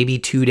maybe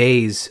 2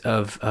 days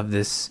of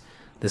this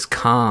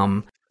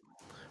calm.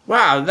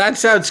 Wow, that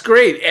sounds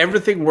great.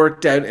 Everything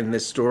worked out and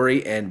the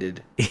story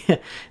ended.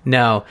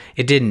 No,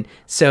 it didn't.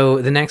 So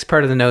the next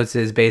part of the notes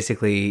is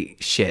basically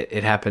shit.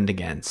 It happened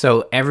again.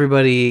 So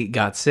everybody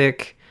got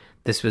sick.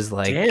 This was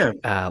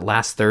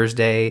last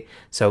Thursday.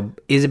 So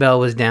Isabel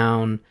was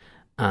down.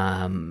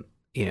 Caden,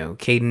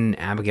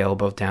 Abigail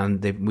both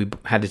down. We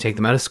had to take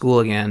them out of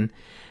school again.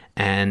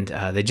 And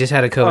they just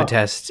had a COVID Oh,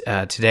 test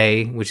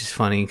today, which is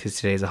funny because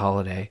today's a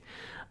holiday.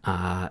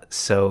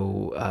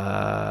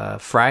 So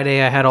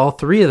Friday, I had all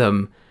three of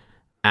them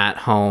at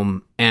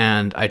home,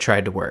 and I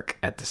tried to work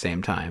at the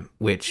same time,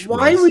 which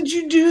why was, would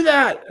you do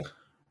that?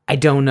 I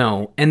don't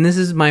know. And this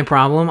is my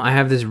problem. I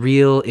have this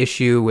real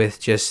issue with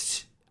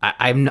just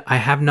I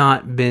have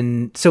not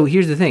been. So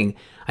here's the thing.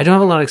 I don't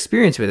have a lot of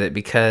experience with it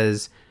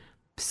because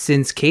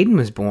since Caden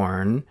was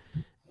born,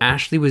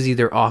 Ashley was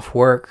either off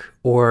work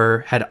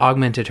or had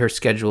augmented her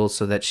schedule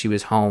so that she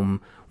was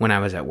home when I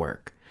was at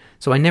work.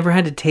 So I never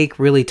had to take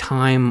really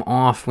time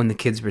off when the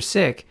kids were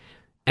sick.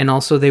 And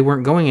also they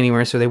weren't going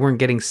anywhere, so they weren't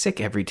getting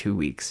sick every 2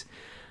 weeks.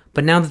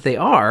 But now that they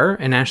are,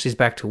 and Ashley's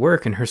back to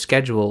work and her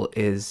schedule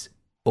is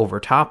over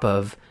top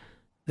of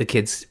the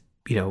kids,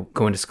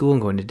 going to school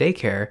and going to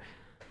daycare,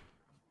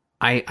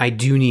 I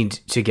do need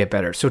to get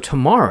better. So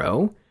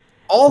tomorrow,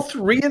 All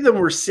three of them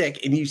were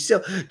sick, and you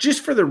still,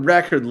 just for the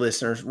record,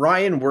 listeners,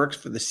 Ryan works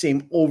for the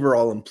same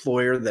overall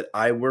employer that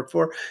I work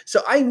for.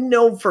 So I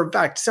know for a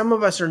fact some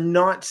of us are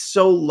not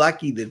so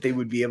lucky that they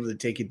would be able to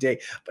take a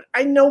day. But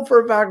I know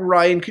for a fact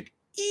Ryan could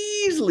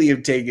easily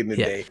have taken a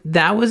day.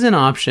 that was an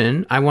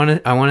option. I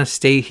want to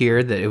state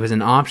here that it was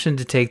an option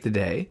to take the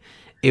day.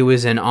 It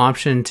was an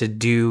option to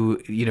do,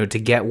 to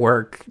get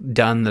work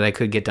done that I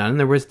could get done. And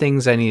there was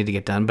things I needed to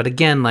get done. But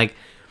again,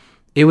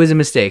 it was a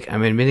mistake.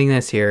 I'm admitting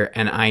this here.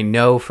 And I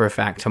know for a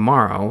fact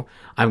tomorrow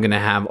I'm going to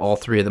have all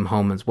three of them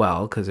home as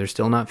well because they're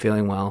still not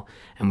feeling well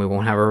and we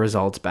won't have our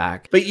results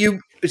back. But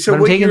I'm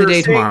taking the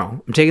day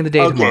tomorrow. I'm taking the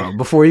day tomorrow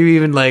before you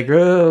even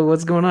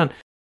what's going on?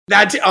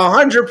 That's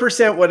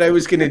 100% what I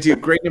was going to do.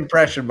 Great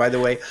impression, by the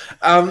way.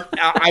 I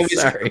was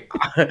Sorry.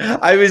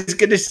 I was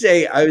going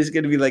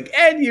to be like,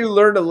 and you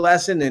learned a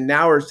lesson and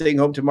now we're staying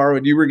home tomorrow.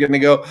 And you were going to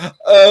go,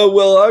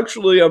 well,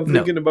 actually, I'm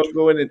thinking about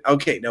going in.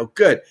 Okay, no,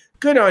 good.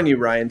 Good on you,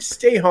 Ryan.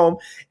 Stay home.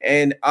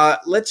 And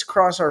let's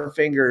cross our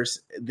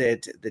fingers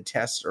that the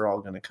tests are all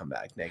going to come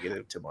back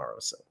negative tomorrow.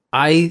 So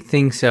I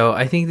think so.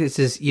 I think this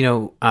is,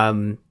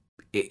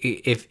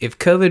 if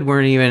COVID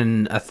weren't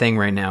even a thing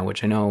right now,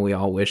 which I know we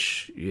all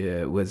wish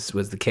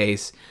was the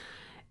case,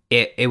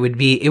 it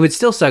would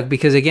still suck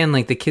because again,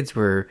 the kids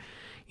were,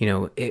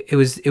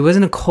 it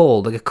wasn't a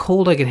cold. Like a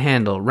cold I could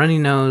handle, runny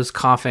nose,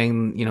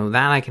 coughing,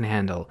 that I can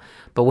handle.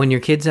 But when your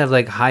kids have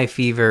high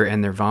fever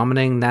and they're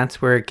vomiting,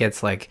 that's where it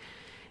gets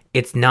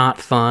it's not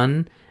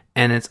fun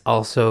and it's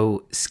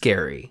also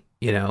scary.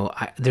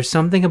 There's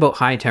something about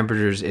high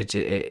temperatures.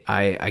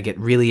 I get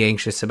really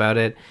anxious about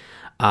it.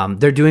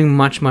 They're doing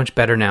much, much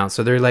better now.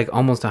 So they're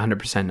almost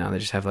 100% now. They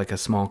just have a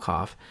small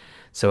cough.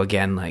 So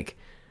again,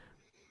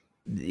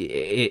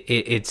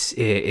 it's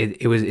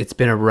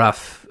been a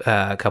rough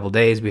couple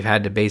days. We've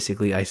had to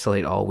basically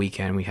isolate all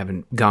weekend. We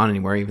haven't gone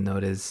anywhere, even though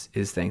it is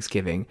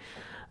Thanksgiving.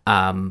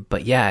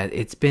 But yeah,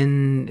 it's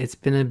been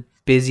a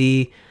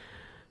busy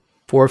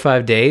 4 or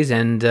 5 days.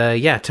 And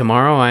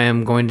tomorrow I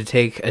am going to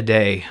take a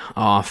day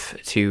off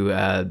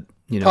to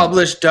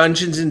publish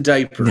Dungeons and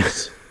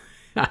Diapers.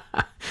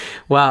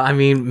 Well, I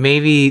mean,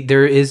 maybe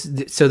there is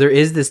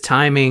this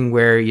timing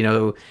where,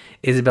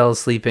 Isabel's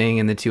sleeping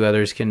and the two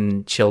others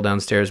can chill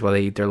downstairs while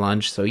they eat their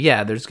lunch. So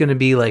yeah, there's going to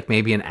be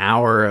maybe an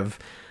hour of,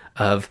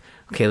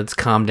 okay, let's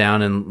calm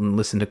down and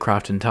listen to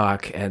Crofton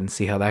talk and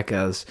see how that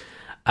goes.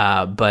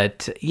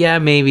 But yeah,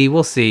 maybe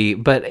we'll see,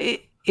 but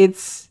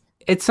it's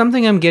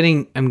something I'm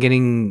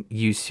getting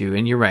used to.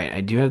 And you're right.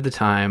 I do have the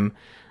time.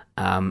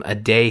 A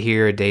day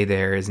here, a day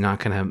there is not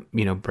going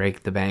to,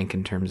 break the bank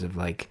in terms of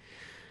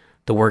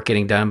the work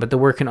getting done, but the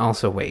work can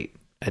also wait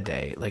a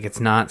day. It's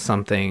not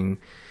something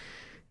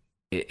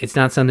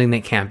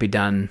that can't be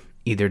done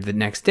either the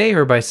next day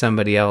or by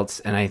somebody else.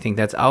 And I think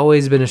that's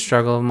always been a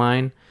struggle of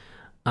mine.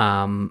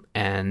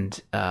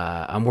 And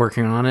I'm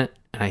working on it.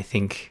 And I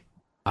think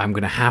I'm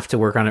going to have to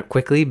work on it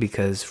quickly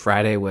because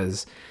Friday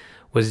was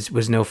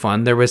no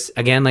fun. There was,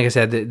 again, like I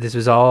said, this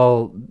was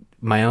all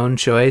my own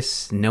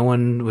choice. No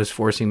one was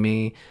forcing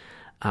me.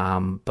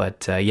 Tomorrow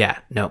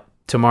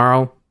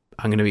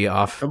I'm going to be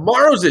off.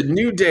 Tomorrow's a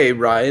new day,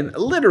 Ryan,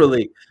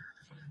 literally.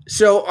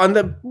 So on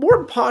the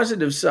more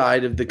positive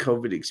side of the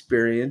COVID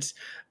experience,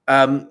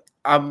 I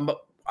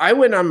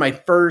went on my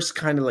first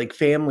kind of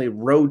family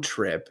road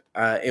trip.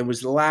 It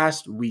was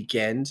last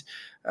weekend.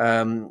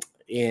 My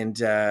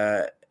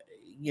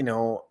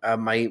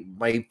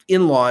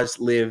in-laws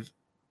live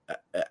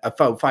a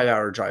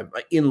 5-hour drive.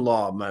 My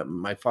in-law,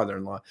 my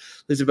father-in-law,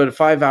 lives about a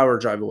 5-hour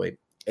drive away.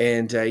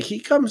 And he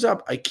comes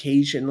up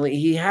occasionally.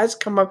 He has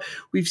come up.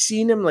 We've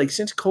seen him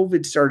since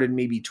COVID started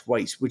maybe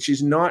twice, which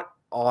is not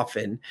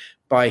often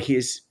by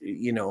his,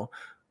 the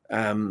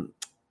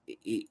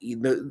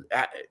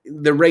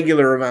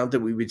regular amount that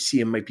we would see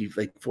him might be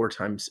four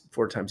times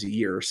a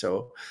year or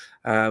so.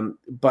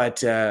 But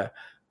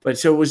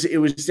so it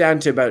was down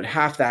to about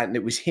half that, and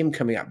it was him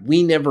coming up.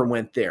 We never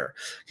went there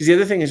because the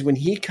other thing is when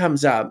he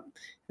comes up,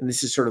 and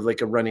this is sort of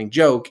a running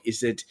joke, is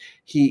that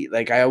he,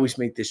 I always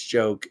make this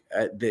joke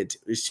that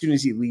as soon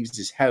as he leaves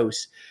his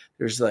house,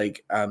 there's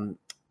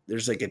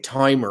there's like a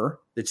timer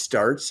that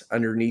starts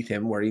underneath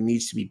him where he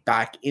needs to be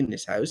back in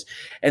his house.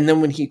 And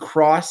then when he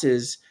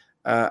crosses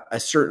a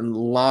certain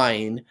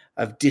line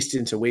of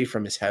distance away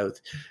from his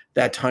house,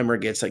 that timer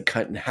gets like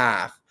cut in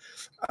half.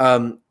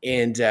 And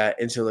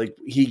so like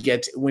he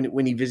gets,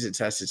 when he visits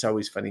us, it's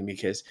always funny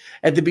because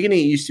at the beginning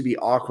it used to be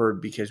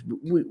awkward because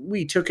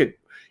we took it,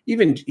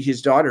 even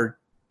his daughter,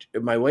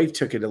 my wife,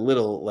 took it a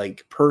little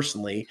like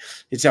personally.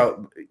 It's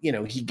how,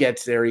 he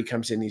gets there, he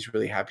comes in, he's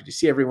really happy to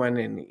see everyone,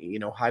 and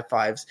high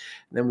fives,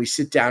 and then we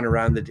sit down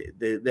around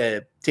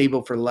the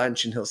table for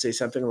lunch, and he'll say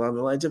something along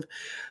the lines of,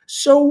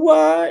 so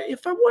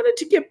if I wanted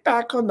to get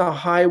back on the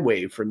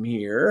highway from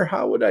here,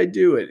 how would I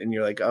do it? And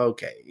you're like,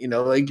 okay,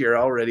 like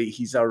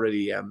he's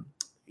already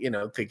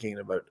thinking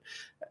about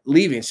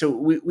leaving. So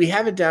we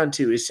have it down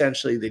to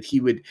essentially that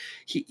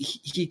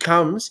he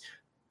comes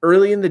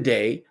early in the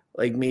day,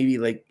 like maybe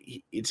like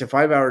it's a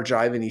 5-hour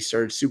drive, and he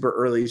starts super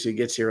early, so he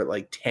gets here at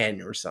like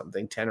 10 or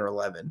something, 10 or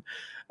 11.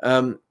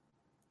 And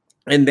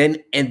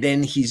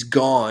then he's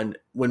gone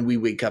when we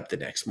wake up the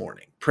next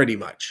morning, pretty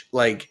much.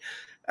 Like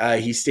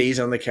he stays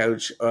on the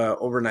couch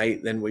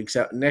overnight, then wakes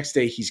up. Next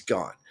day he's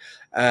gone.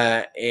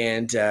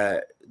 And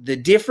the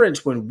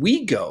difference when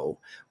we go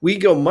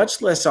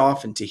much less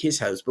often to his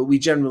house, but we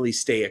generally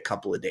stay a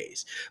couple of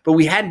days. But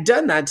we hadn't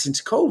done that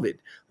since COVID.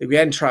 Like we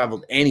hadn't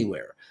traveled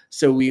anywhere.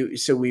 So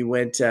we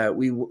went,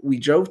 we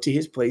drove to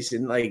his place,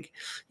 and like,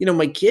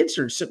 my kids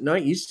are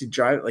not used to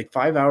drive like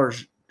 5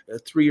 hours, a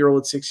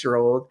 3-year-old,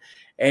 6-year-old.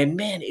 And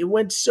man, it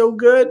went so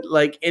good.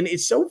 Like, and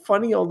it's so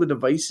funny, all the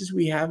devices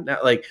we have now,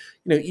 like,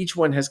 each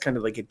one has kind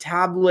of like a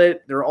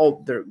tablet.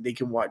 They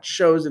can watch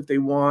shows if they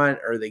want,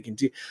 or they can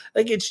do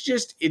like, it's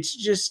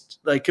just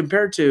like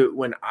compared to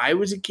when I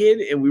was a kid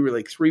and we were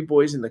like 3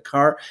 boys in the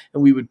car,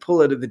 and we would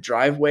pull out of the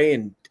driveway,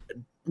 and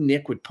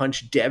Nick would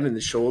punch Dev in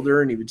the shoulder,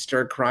 and he would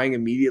start crying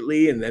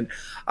immediately. And then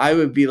I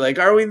would be like,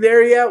 are we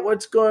there yet?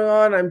 What's going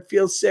on? I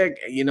feel sick.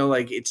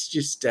 Like it's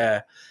just,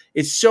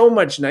 it's so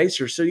much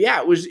nicer. So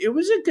yeah, it was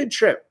a good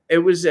trip. It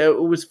was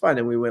fun.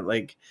 And we went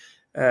like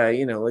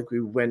we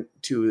went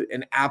to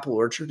an apple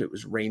orchard. It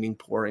was raining,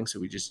 pouring.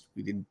 So we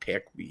didn't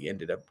pick. We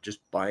ended up just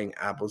buying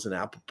apples and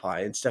apple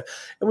pie and stuff.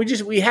 And we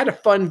had a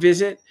fun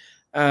visit.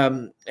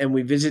 And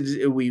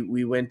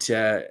we went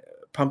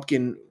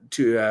pumpkin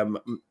to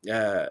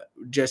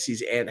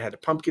Jesse's aunt had a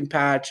pumpkin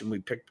patch, and we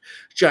picked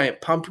giant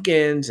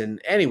pumpkins.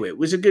 And anyway, it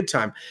was a good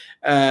time.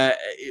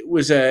 It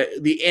was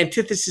the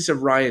antithesis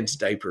of Ryan's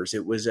diapers.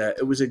 It was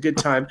a good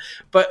time,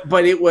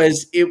 but it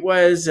was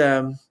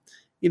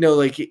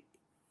like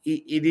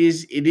it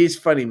is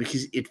funny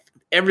because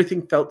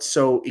everything felt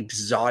so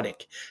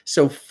exotic,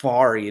 so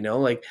far,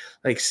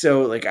 it's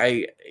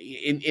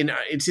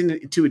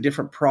into a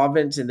different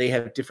province, and they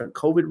have different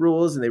COVID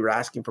rules, and they were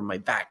asking for my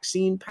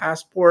vaccine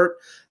passport.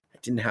 I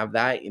didn't have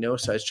that,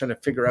 so I was trying to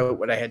figure out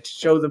what I had to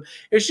show them.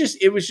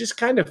 It was just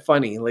kind of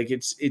funny. Like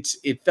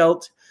it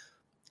felt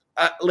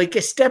like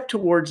a step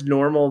towards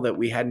normal that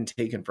we hadn't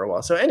taken for a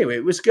while. So anyway,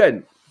 it was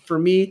good for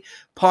me.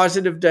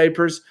 Positive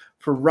diapers.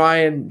 For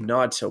Ryan,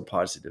 not so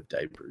positive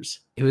diapers.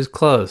 It was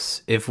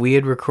close. If we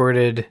had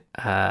recorded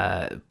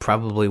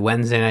probably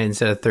Wednesday night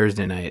instead of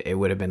Thursday night, it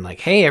would have been like,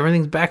 hey,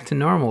 everything's back to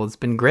normal. It's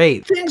been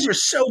great. Things are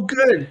so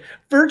good.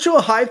 Virtual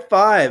high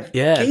five.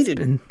 Yeah,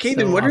 Caden,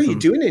 what awesome. Are you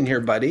doing in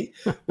here, buddy?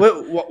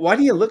 Why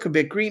do you look a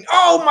bit green?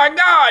 Oh my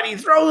God, he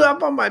throws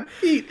up on my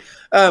feet.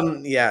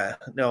 Yeah,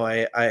 no,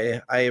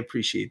 I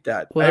appreciate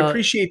that. Well, I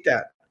appreciate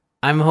that.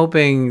 I'm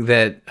hoping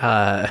that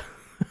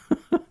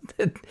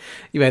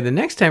the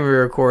next time we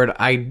record,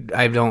 I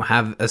don't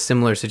have a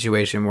similar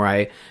situation where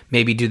I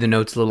maybe do the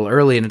notes a little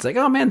early, and it's like,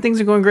 oh man, things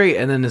are going great,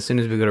 and then as soon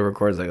as we go to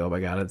record, it's like, oh my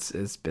God,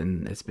 it's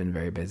been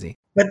very busy.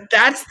 But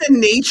that's the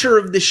nature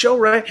of the show,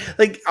 right?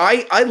 Like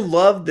I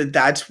love that.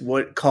 That's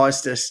what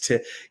caused us to,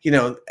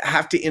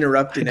 have to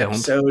interrupt an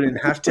episode and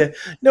have to.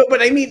 No,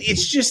 but I mean,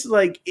 it's just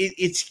like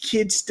it's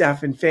kid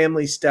stuff and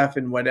family stuff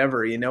and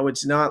whatever.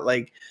 It's not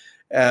like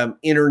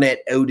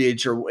internet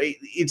outage, or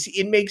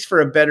it makes for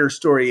a better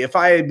story. If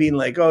I had been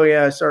like, oh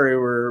yeah, sorry,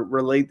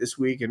 we're late this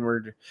week,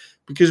 and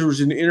because there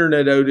was an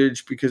internet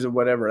outage because of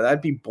whatever,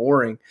 that'd be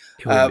boring.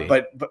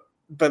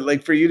 But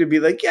like for you to be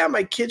like, yeah,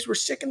 my kids were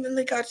sick, and then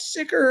they got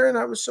sicker, and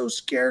I was so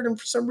scared, and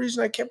for some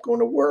reason I kept going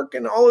to work,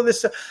 and all of this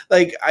stuff.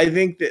 Like I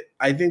think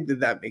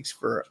that makes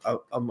for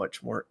a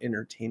much more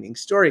entertaining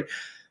story.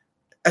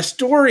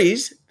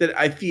 Stories that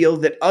I feel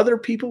that other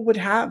people would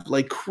have,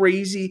 like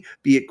crazy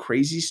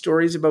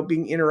stories about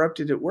being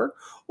interrupted at work,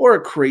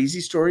 or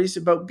crazy stories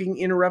about being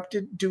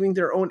interrupted doing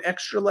their own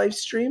extra live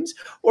streams,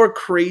 or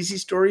crazy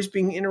stories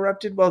being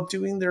interrupted while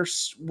doing their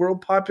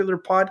world popular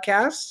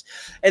podcasts.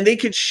 And they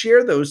could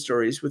share those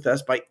stories with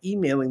us by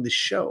emailing the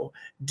show.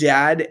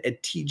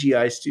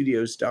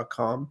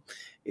 dad@tgistudios.com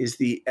is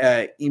the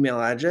email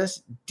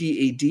address,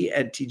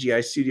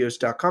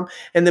 dad@tgistudios.com.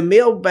 And the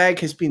mailbag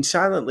has been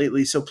silent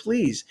lately, so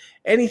please,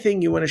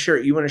 anything you want to share.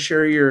 You want to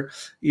share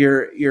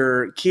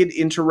your kid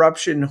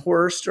interruption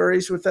horror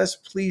stories with us,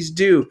 please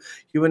do.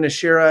 You want to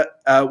share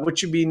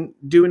what you've been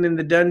doing in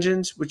the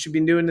dungeons, what you've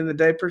been doing in the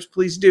diapers,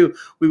 please do.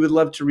 We would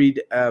love to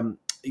read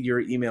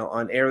your email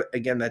on air.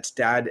 Again, that's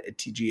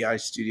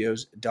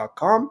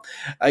dad@tgistudios.com.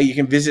 You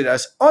can visit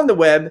us on the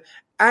web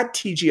at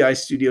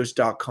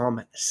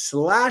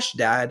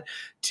tgistudios.com/dad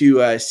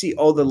to see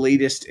all the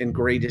latest and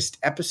greatest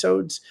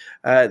episodes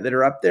that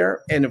are up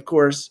there. And of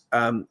course,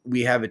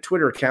 we have a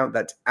Twitter account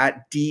that's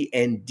at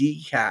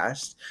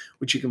DNDcast,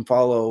 which you can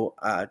follow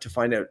to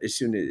find out as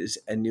soon as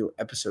a new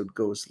episode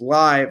goes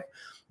live.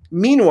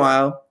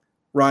 Meanwhile,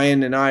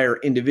 Ryan and I are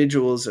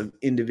individuals of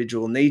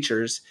individual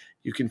natures.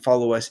 You can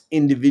follow us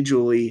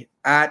individually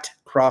at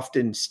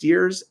Crofton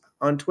Steers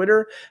on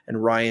Twitter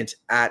and Ryan's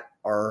at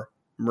R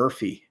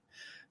Murphy.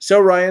 So,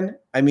 Ryan,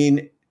 I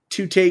mean,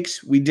 2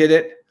 takes, we did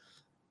it.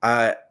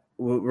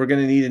 We're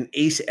going to need an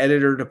ace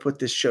editor to put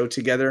this show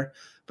together,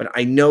 but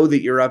I know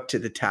that you're up to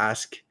the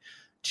task.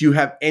 Do you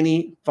have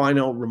any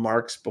final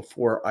remarks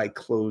before I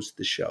close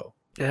the show?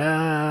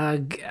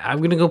 I'm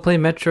going to go play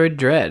Metroid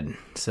Dread,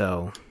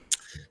 so...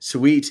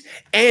 Sweet.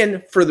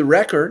 And for the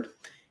record,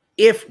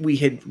 if we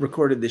had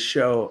recorded this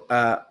show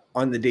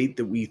on the date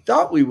that we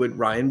thought we would,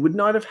 Ryan would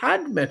not have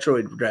had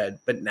Metroid Dread,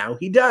 but now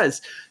he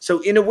does.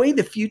 So in a way,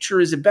 the future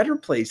is a better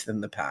place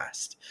than the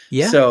past.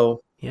 Yeah.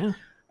 So, yeah.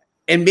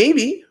 And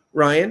maybe,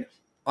 Ryan,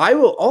 I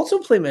will also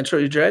play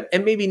Metroid Dread,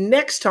 and maybe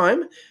next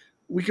time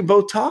we can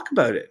both talk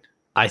about it.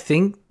 I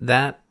think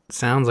that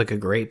sounds like a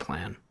great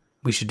plan.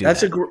 We should do that.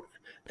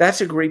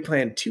 That's a great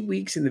plan. 2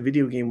 weeks in the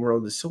video game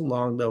world is so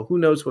long, though. Who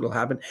knows what'll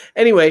happen?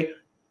 Anyway,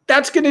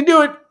 that's going to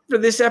do it for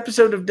this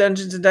episode of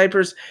Dungeons and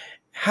Diapers.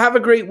 Have a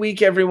great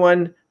week,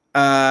 everyone.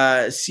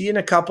 See you in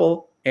a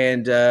couple,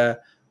 and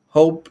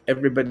hope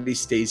everybody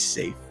stays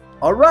safe.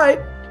 All right.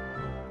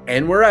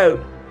 And we're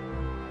out.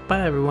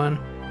 Bye,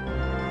 everyone.